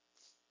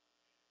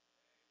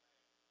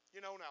 You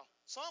know, now,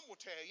 some will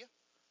tell you,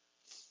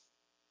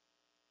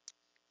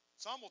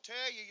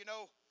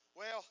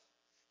 well,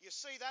 you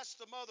see, that's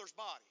the mother's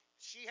body.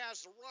 She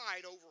has the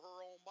right over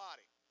her own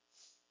body.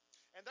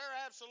 And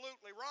they're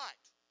absolutely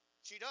right.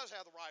 She does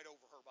have the right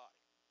over her body.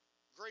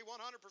 Agree 100%.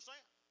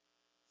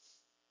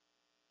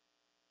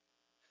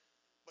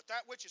 But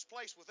that which is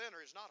placed within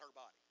her is not her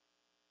body.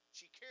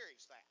 She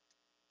carries that.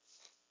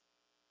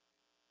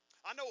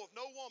 I know of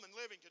no woman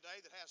living today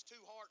that has 2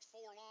 hearts,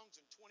 4 lungs,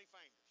 and 20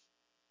 fingers.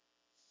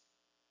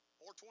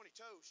 Or 20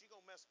 toes. She's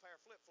going to mess a pair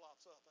of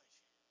flip-flops up, ain't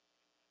she?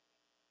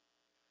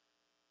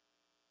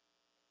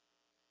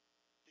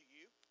 Do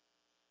you?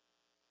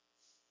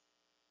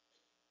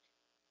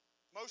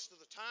 Most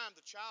of the time,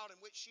 the child in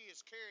which she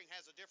is carrying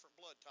has a different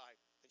blood type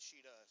than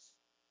she does.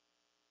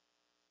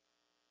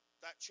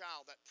 That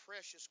child, that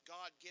precious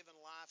God-given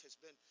life, has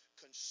been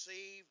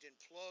conceived and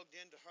plugged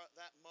into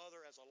that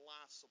mother as a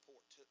life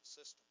support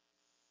system.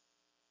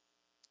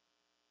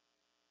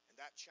 And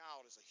that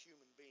child is a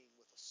human being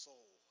with a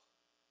soul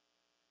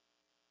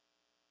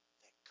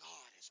that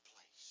God has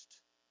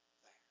placed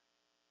there.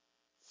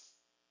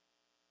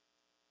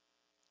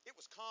 It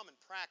was common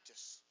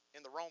practice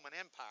in the Roman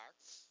Empire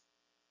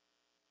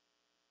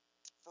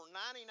for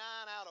 99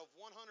 out of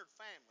 100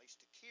 families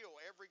to kill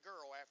every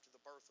girl after the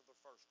birth of the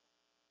first one.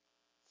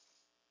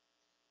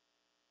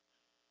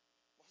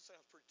 Well, that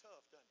sounds pretty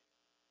tough, doesn't it?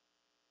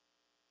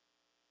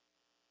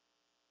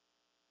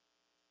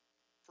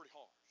 Pretty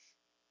harsh.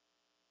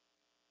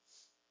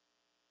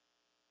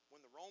 When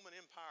the Roman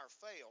Empire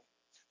fell,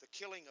 the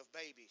killing of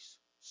babies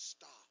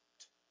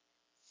stopped.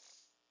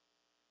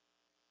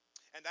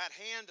 And that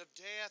hand of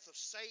death of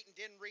Satan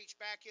didn't reach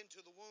back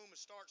into the womb and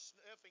start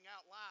snuffing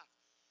out life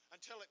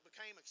until it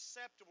became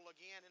acceptable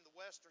again in the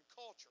Western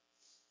culture.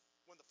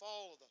 When the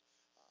fall of the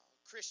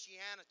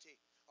Christianity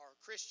or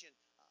Christian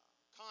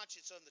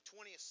conscience of the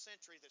 20th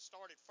century that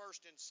started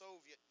first in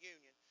Soviet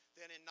Union,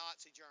 then in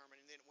Nazi Germany,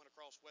 and then it went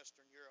across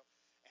Western Europe.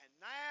 And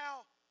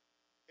now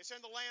it's in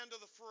the land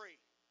of the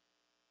free.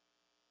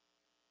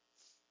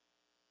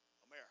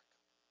 America.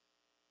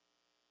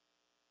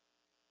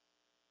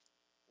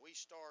 We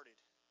started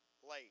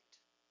late,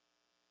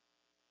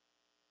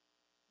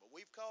 but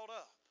we've caught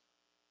up.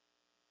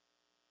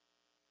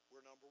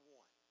 We're number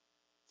one.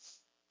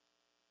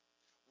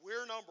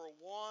 We're number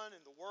one in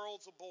the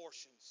world's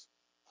abortions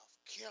of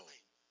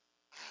killing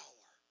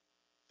our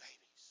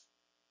babies.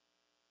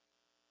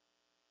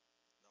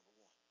 Number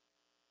one.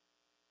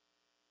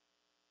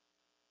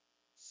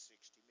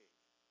 60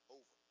 million.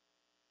 Over.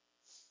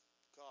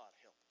 God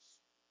help us.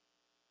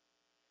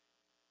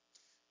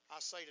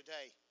 I say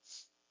today,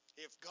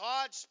 if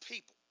God's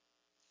people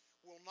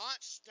will not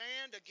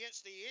stand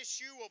against the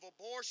issue of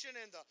abortion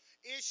and the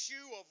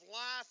issue of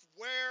life,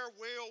 where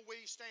will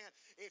we stand?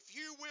 If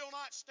you will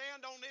not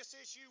stand on this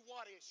issue,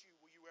 what issue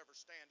will you ever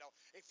stand on?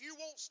 If you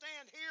won't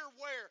stand here,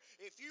 where?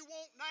 If you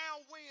won't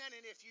now, when?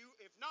 And if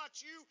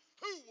not you,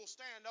 who will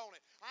stand on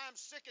it? I'm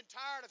sick and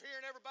tired of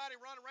hearing everybody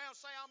run around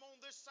and say, I'm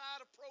on this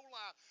side of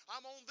pro-life,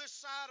 I'm on this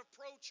side of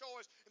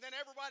pro-choice, and then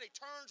everybody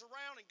turns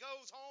around and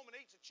goes home and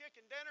eats a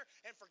chicken dinner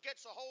and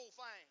forgets the whole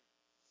thing.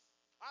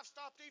 I've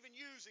stopped even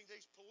using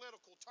these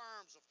political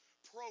terms of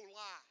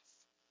pro-life.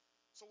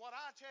 So what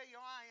I tell you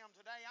I am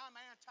today, I'm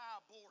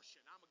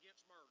anti-abortion. I'm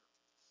against murder.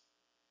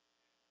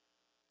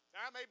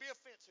 Now, that may be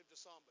offensive to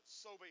some, but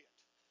so be it.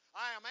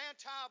 I am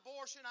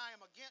anti-abortion. I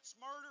am against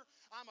murder.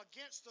 I'm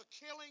against the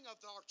killing of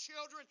our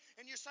children.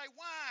 And you say,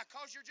 why?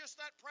 Because you're just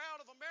that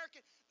proud of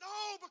America?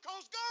 No,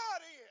 because God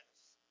is.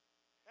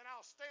 And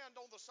I'll stand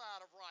on the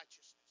side of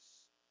righteousness.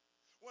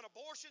 When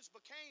abortions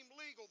became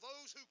legal,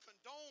 those who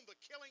condoned the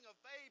killing of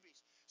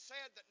babies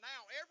said that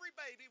now every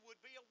baby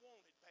would be a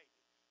wanted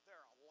baby. They're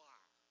a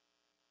liar.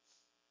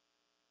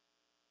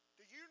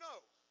 Do you know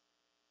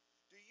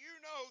Do you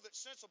know that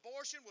since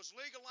abortion was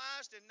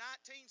legalized in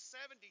 1973,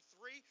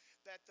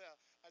 that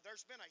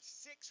there's been a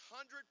 600%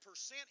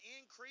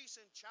 increase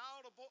in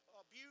child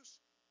abuse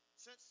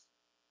since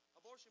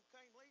abortion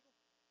became legal?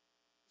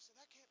 You said,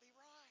 that can't be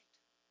right.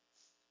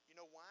 You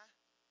know why?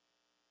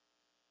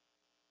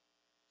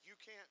 You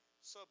can't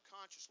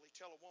subconsciously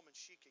tell a woman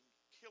she can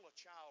kill a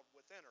child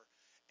within her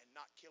and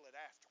not kill it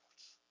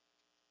afterwards.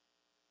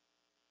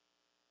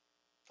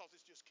 Because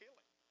it's just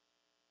killing.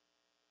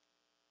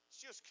 It's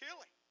just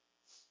killing.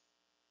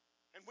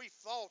 And we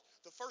thought,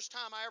 the first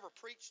time I ever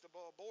preached an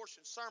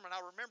abortion sermon,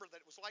 I remember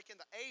that it was like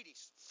in the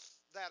 80s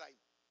that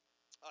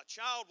a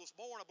child was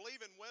born, I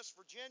believe in West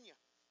Virginia.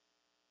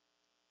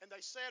 And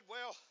they said,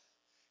 well,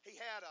 he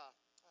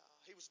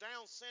was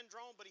Down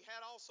syndrome, but he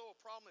had also a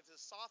problem if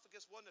his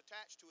esophagus wasn't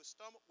attached to his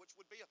stomach, which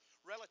would be a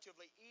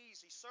relatively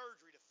easy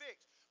surgery to fix.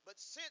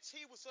 But since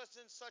he was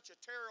in such a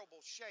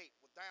terrible shape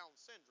with Down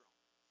syndrome,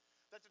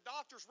 that the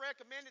doctors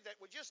recommended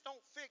that we just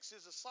don't fix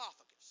his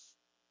esophagus.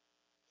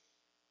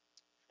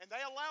 And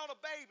they allowed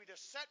a baby to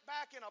sit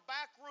back in a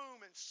back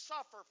room and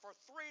suffer for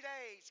 3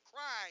 days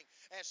crying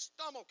as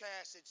stomach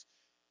acids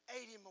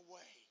ate him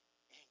away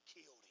and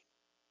killed him.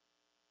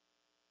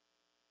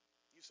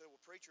 You say, well,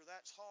 preacher,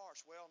 that's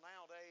harsh. Well,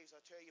 nowadays, I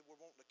tell you, we're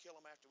wanting to kill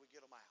them after we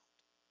get them out.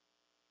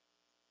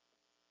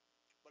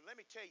 But let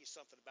me tell you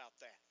something about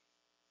that.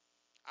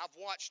 I've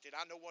watched it.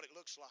 I know what it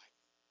looks like.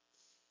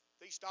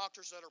 These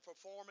doctors that are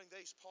performing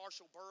these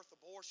partial birth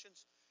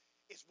abortions,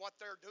 is what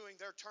they're doing.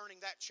 They're turning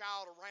that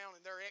child around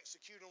and they're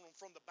executing them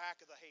from the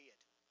back of the head.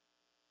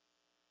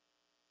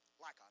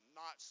 Like a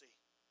Nazi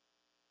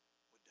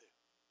would do.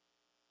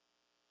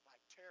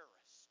 Like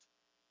terrorists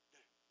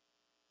do.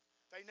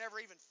 They never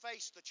even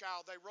face the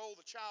child. They roll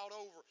the child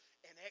over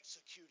and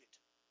execute it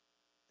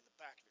in the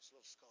back of its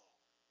little skull.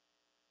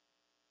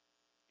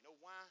 You know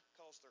why?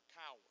 Because they're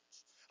cowards.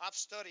 I've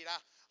studied.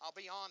 I'll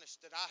be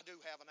honest that I do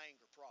have an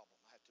anger problem.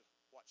 I have to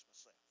watch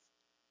myself.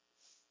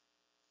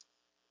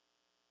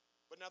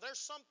 But now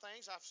there's some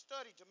things I've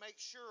studied to make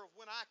sure of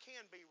when I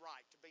can be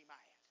right to be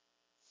mad.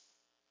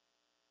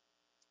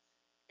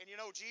 And you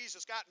know,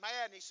 Jesus got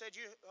mad and he said,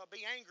 you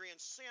be angry and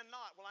sin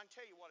not. Well, I can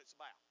tell you what it's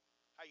about,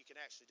 how you can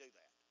actually do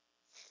that.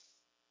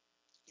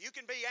 You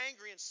can be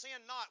angry and sin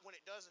not when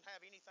it doesn't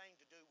have anything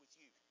to do with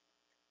you.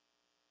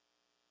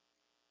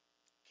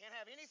 Can't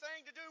have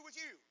anything to do with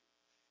you.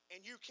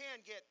 And you can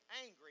get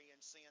angry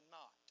and sin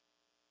not.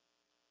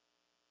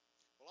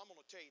 Well, I'm going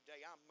to tell you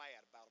today, I'm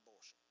mad about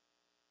abortion.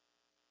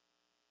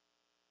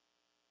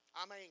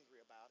 I'm angry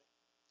about it.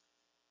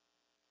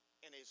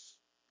 And as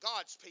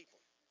God's people,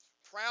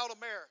 proud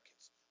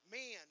Americans,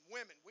 men,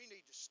 women, we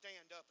need to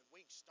stand up and we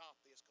can stop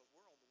this because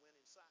we're on the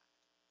winning side.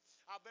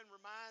 I've been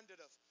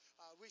reminded of,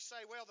 we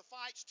say, well, the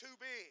fight's too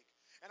big.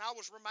 And I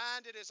was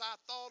reminded as I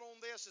thought on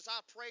this, as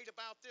I prayed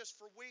about this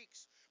for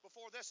weeks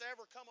before this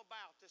ever come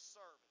about, this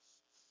service.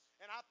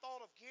 And I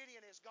thought of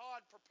Gideon as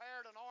God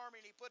prepared an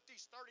army and he put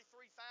these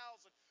 33,000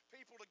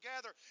 people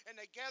together and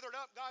they gathered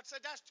up. God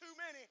said, that's too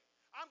many.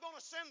 I'm going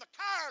to send the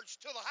cowards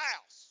to the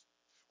house.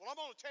 Well, I'm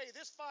going to tell you,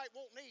 this fight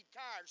won't need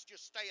cowards.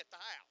 Just stay at the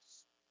house.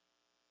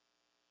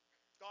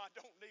 God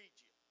don't need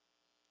you.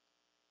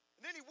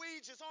 And then he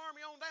weeds his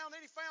army on down.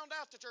 Then he found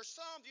out that there's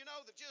some,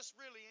 that just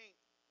really ain't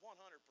 100%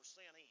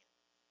 in.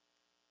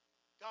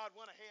 God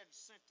went ahead and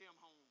sent them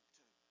home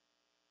too.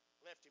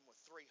 Left him with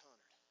 300.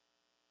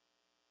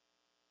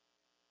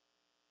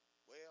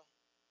 Well,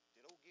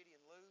 did old Gideon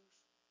lose?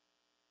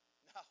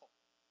 No,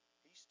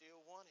 he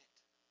still won it.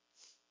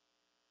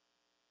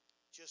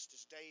 Just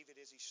as David,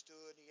 as he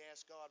stood and he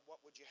asked God,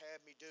 what would you have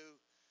me do?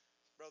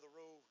 Brother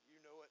Rowe, you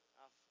know it.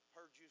 I've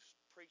heard you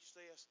preach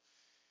this.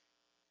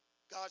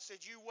 God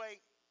said, you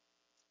wait.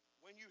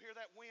 When you hear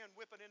that wind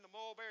whipping in the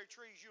mulberry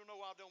trees, you'll know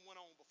I've done went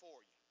on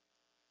before you.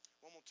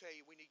 Well, I'm going to tell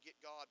you, we need to get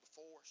God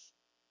before us.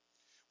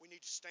 We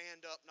need to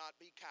stand up, not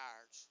be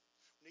cowards.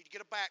 We need to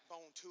get a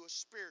backbone to us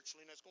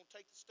spiritually, and that's going to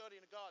take the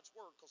studying of God's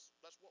Word because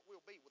that's what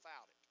we'll be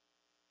without it.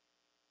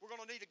 We're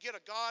going to need to get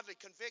a godly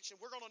conviction.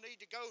 We're going to need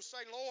to go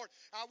say, Lord,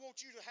 I want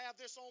you to have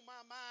this on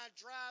my mind,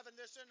 driving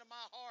this into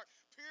my heart,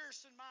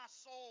 piercing my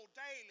soul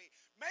daily.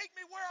 Make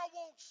me where I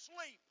won't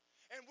sleep,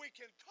 and we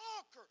can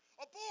conquer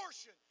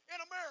abortion in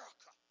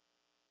America.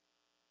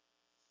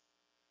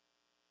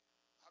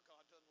 Our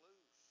God doesn't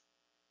lose.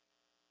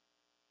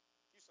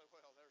 You say,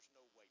 well, there's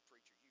no way,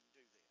 preacher, you can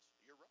do this.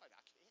 You're right,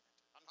 I can't.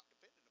 I'm not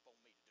dependent upon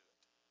me to do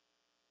it.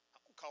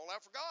 I'm going to call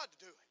out for God to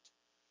do it.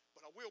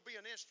 But I will be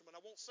an instrument.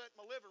 I won't sit in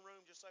my living room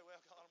and just say, well,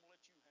 God, I'm going to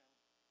let you handle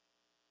it.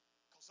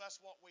 Because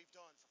that's what we've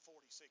done for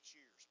 46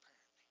 years,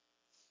 apparently.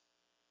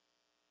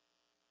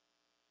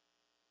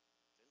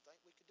 Didn't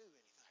think we could do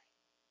anything.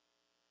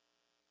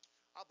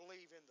 I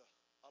believe in the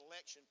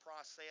election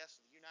process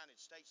of the United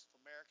States of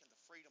America and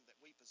the freedom that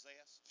we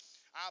possess.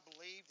 I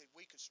believe that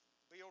we could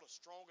build a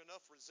strong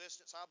enough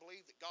resistance. I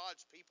believe that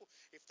God's people,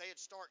 if they'd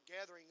start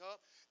gathering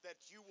up,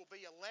 that you will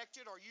be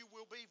elected or you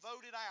will be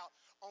voted out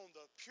on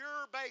the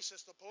pure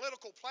basis, the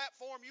political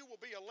platform you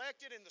will be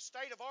elected in the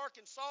state of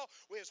Arkansas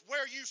is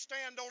where you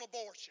stand on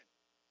abortion.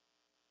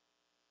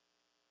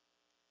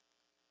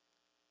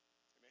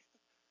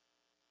 Amen.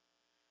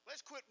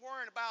 Let's quit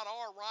worrying about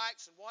our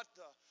rights and what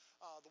the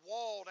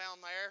wall down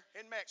there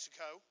in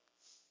Mexico.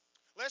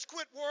 Let's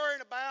quit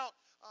worrying about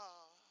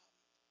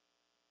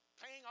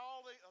paying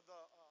all the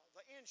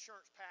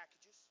insurance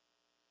packages.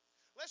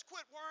 Let's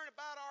quit worrying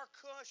about our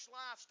cush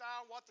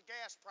lifestyle and what the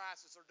gas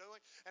prices are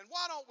doing. And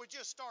why don't we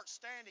just start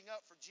standing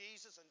up for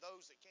Jesus and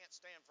those that can't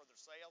stand for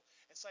themselves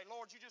and say,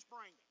 Lord, you just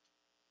bring it.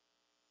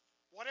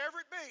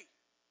 Whatever it be.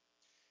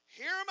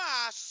 Here am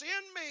I,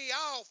 send me,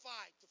 I'll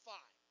fight the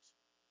fight.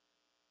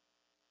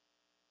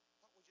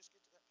 Why don't we just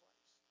get to that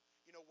place?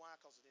 You know why?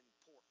 Because it isn't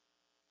important.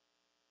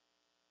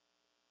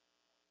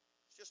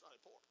 It's just not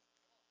important.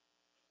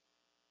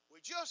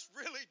 We just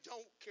really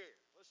don't care.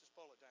 Let's just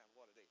pull it down to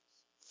what it is.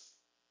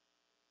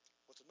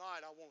 Well,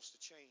 tonight I want us to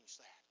change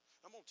that.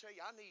 I'm going to tell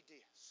you, I need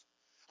this.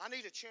 I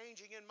need a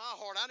changing in my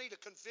heart. I need a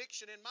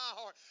conviction in my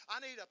heart. I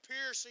need a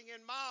piercing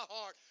in my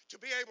heart to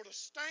be able to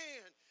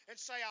stand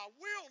and say, I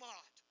will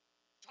not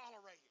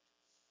tolerate it.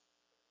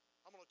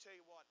 I'm going to tell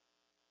you what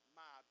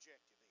my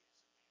objective is in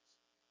this.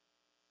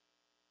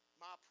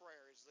 My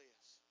prayer is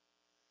this,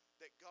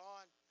 that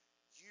God,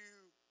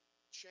 you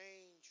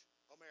change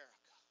America.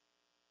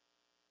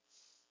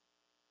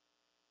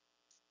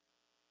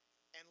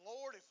 And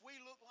Lord, if we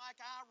look like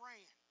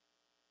Iran,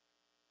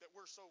 that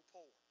we're so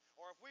poor,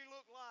 or if we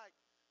look like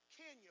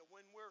Kenya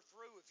when we're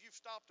through, if you've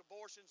stopped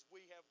abortions,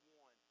 we have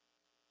won.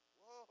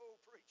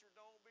 Whoa, preacher,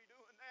 don't be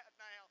doing that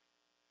now.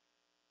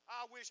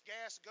 I wish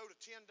gas would go to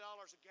 $10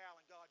 a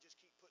gallon. God, just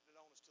keep putting it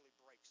on us till He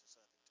breaks us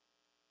of it.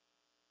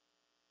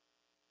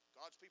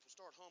 God's people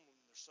start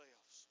humbling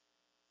themselves,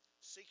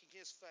 seeking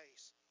His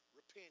face,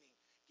 repenting,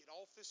 get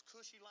off this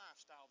cushy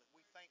lifestyle that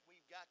we think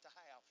we've got to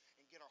have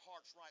and get our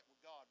hearts right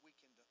with God. We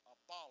can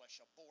abolish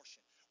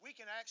abortion. We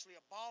can actually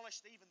abolish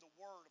even the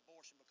word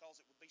abortion because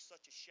it would be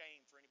such a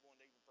shame for anyone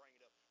to even bring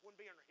it up. It wouldn't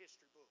be in our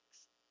history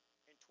books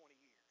in 20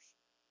 years.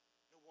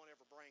 No one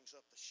ever brings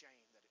up the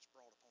shame that it's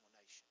brought upon a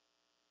nation.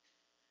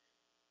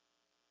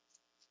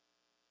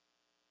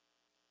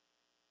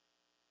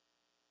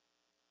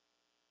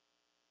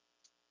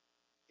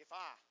 If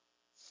I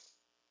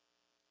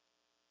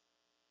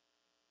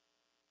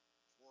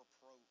were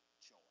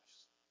pro-choice,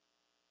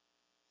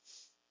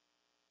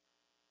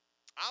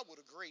 I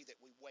would agree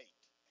that we wait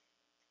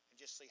and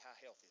just see how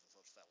healthy the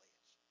little fella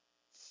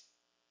is.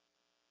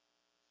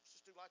 Let's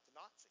just do like the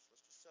Nazis.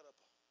 Let's just set up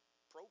a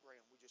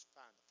program. We just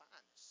find the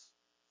finest.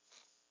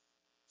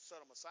 Set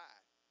them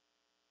aside.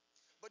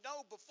 But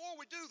no, before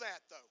we do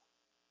that, though,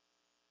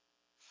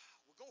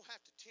 we're going to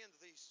have to tend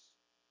to these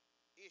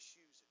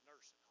issues at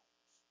nursing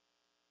homes.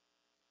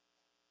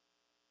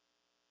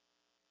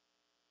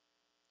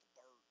 The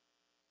burden.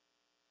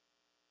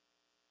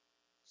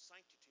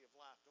 Sanctity of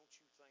life. Don't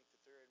you think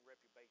that they're in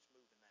reprobates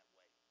moving that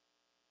way?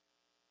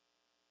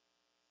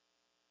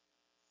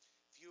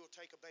 If you'll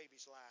take a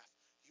baby's life,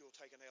 you'll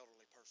take an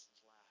elderly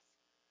person's life.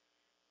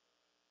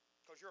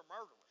 Because you're a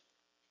murderer.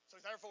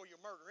 So therefore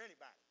you'll murder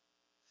anybody.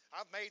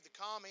 I've made the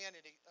comment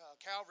at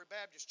Calvary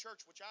Baptist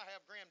Church, which I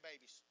have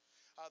grandbabies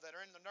that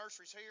are in the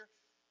nurseries here.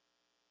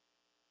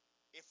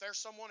 If there's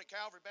someone at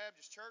Calvary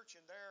Baptist Church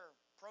and they're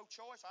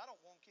pro-choice, I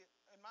don't want to get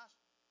in my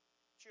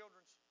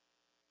children's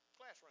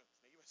classrooms.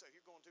 Now you may say,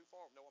 you're going too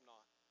far. No, I'm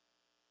not.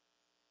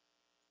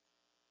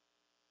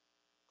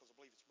 Because I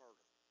believe it's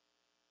murder.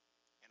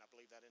 And I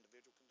believe that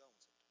individual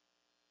condones it.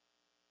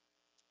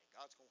 And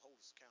God's going to hold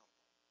us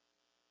accountable.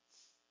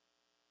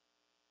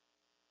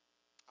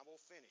 I'm going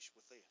to finish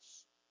with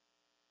this.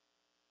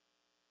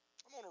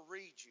 I'm going to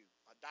read you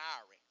a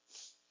diary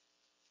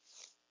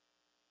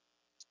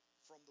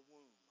from the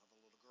womb of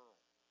a little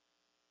girl.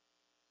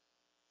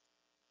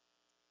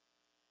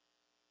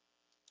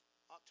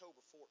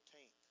 October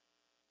 14th.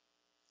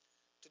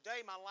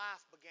 Today my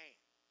life began.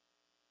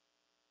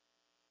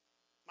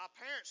 My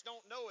parents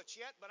don't know it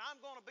yet, but I'm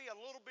going to be a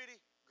little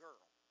bitty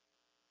girl.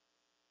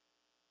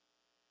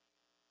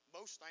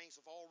 Most things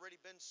have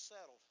already been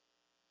settled.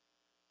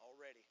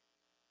 Already.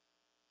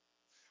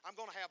 I'm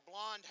going to have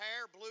blonde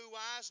hair, blue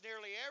eyes,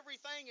 nearly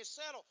everything is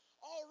settled.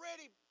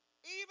 Already,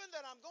 even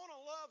that I'm going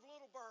to love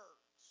little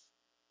birds.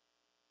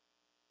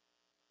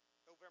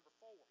 November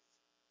 4th,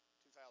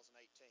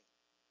 2018.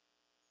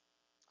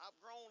 I've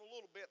grown a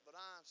little bit, but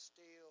I'm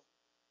still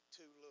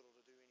too little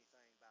to do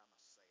anything by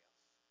myself.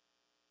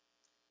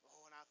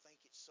 Oh, and I think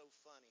it's so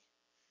funny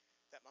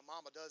that my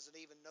mama doesn't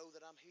even know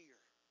that I'm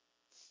here.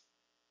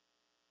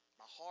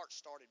 My heart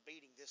started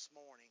beating this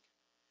morning,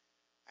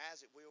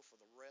 as it will for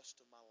the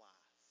rest of my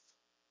life.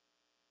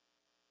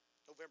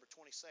 November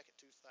 22nd,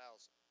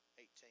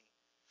 2018.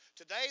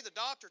 Today, the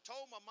doctor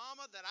told my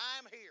mama that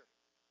I'm here.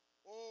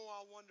 Oh,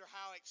 I wonder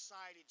how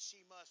excited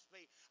she must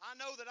be. I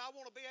know that I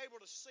want to be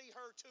able to see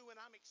her too, and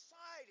I'm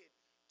excited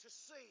to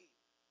see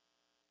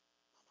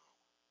my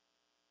mama.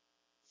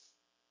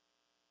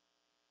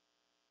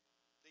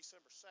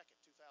 December 2nd,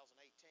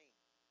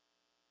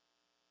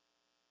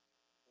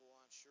 2018. Oh,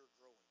 I'm sure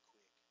growing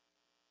quick.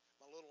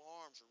 My little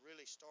arms are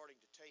really starting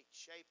to take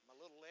shape. My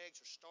little legs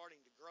are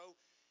starting to grow.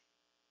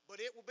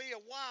 But it will be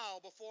a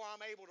while before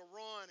I'm able to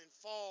run and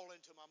fall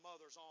into my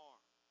mother's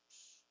arms.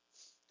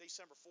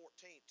 December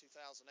 14th,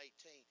 2018.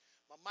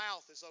 My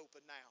mouth is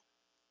open now.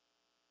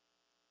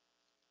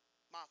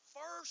 My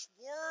first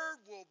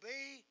word will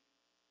be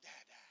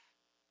Dada.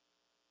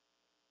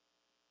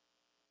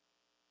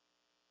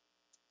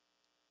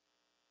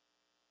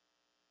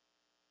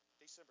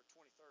 December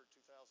 23rd,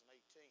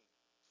 2018.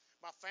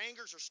 My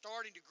fingers are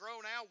starting to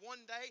grow now.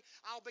 One day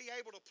I'll be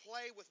able to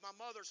play with my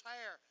mother's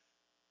hair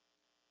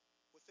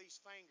with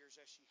these fingers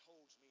as she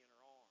holds me in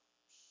her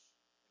arms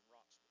and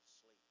rocks me to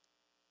sleep.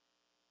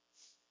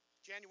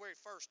 January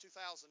 1st,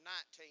 2019.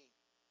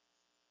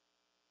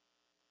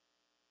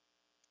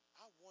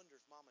 I wonder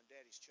if Mom and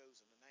Daddy's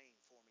chosen a name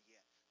for me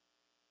yet.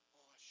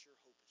 Oh, I sure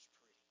hope it's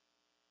pretty.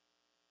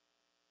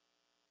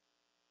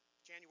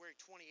 January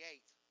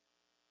 28th.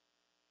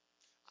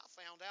 I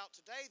found out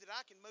today that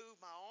I can move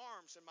my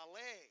arms and my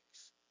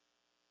legs.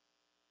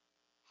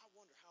 I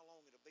wonder how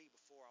long it'll be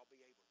before I'll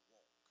be able to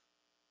walk.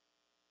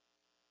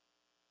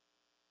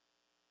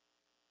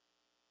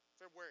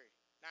 February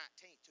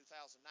 19th,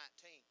 2019.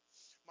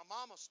 My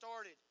mama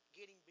started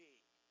getting big.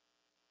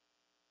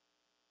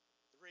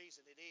 The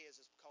reason it is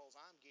because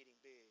I'm getting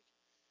big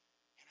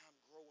and I'm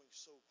growing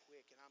so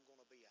quick and I'm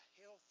going to be a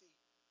healthy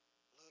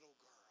little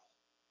girl,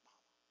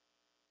 Mama.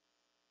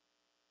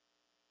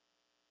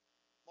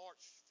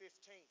 March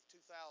 15th,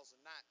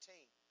 2019.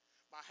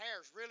 My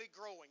hair's really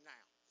growing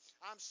now.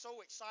 I'm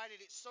so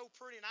excited. It's so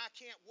pretty, and I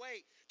can't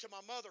wait till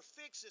my mother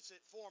fixes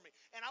it for me.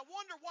 And I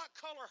wonder what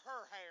color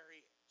her hair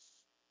is.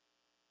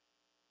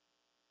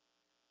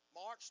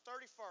 March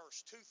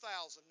 31st,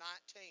 2019.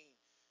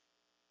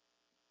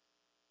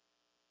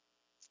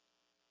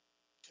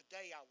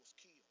 Today I was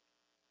killed.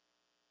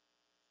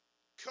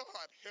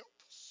 God help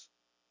us.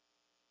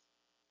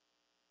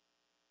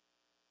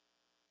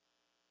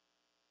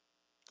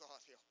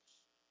 God help us.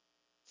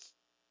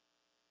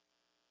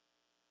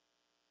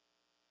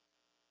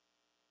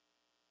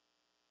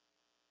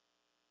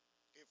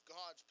 If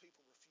God's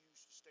people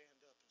refuse to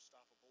stand up and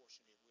stop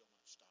abortion, it will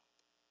not stop.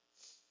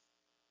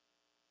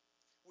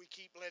 We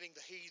keep letting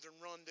the heathen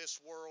run this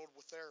world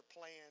with their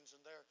plans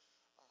and their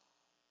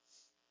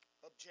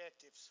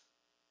objectives.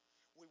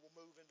 We will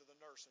move into the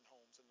nursing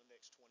homes in the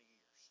next 20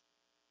 years.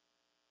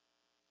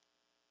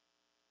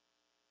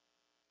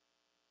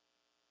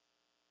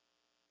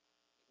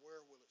 Where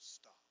will it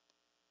stop?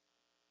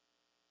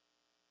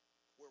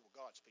 Where will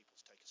God's people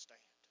take a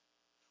stand?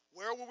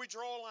 Where will we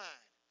draw a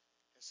line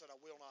and say,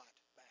 I will not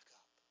back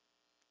up?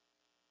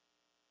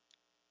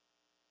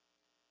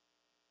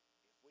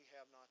 If we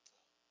have not the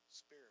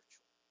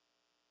spiritual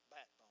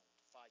backbone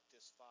to fight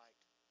this fight,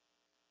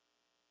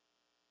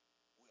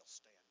 we'll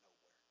stand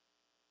nowhere.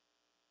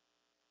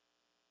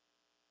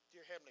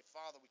 Dear Heavenly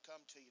Father, we come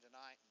to you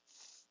tonight. And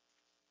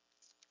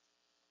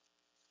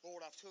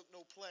Lord, I've took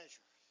no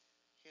pleasure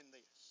in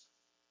this.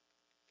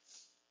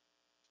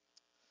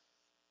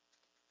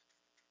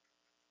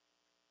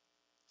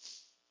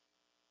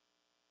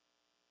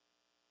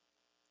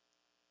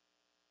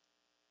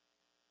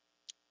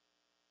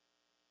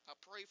 I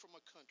pray for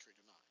my country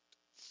tonight.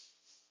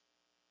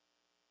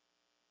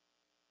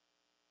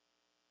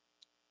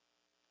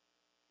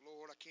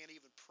 Lord, I can't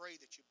even pray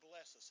that you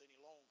bless us any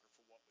longer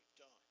for what we've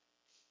done.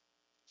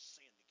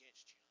 Sinned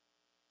against you.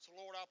 So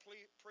Lord, I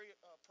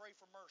pray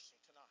for mercy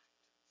tonight.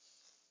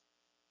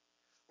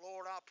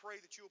 Lord, I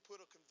pray that you'll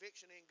put a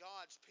conviction in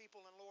God's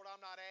people. And Lord,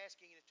 I'm not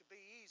asking it to be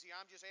easy.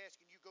 I'm just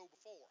asking you go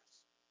before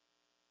us.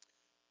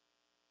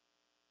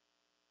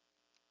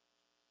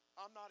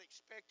 I'm not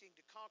expecting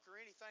to conquer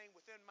anything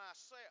within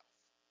myself,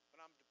 but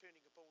I'm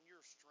depending upon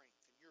your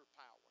strength and your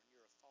power and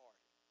your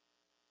authority.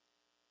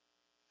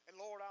 And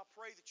Lord, I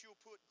pray that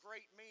you'll put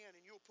great men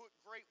and you'll put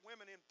great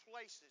women in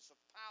places of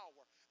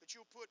power, that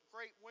you'll put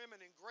great women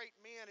and great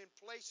men in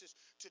places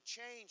to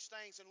change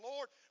things. And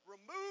Lord,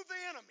 remove the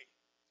enemy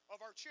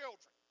of our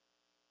children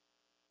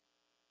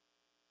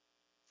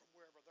from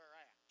wherever they're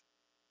at.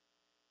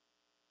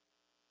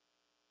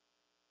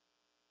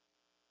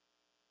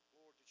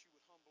 Lord, that you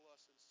would humble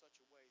us in such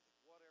a way that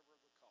whatever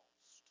the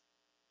cost,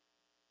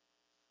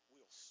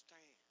 we'll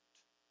stand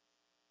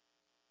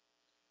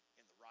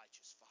in the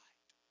righteous fight.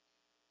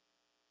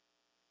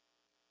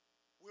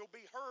 We'll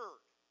be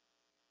heard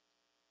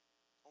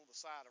on the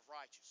side of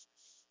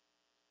righteousness.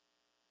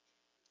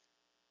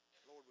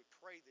 Lord, we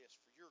pray this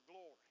for your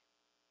glory,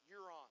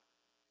 your honor,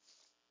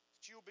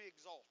 that you'll be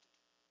exalted.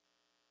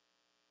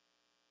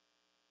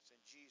 It's in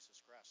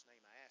Jesus Christ's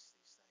name I ask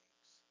these things.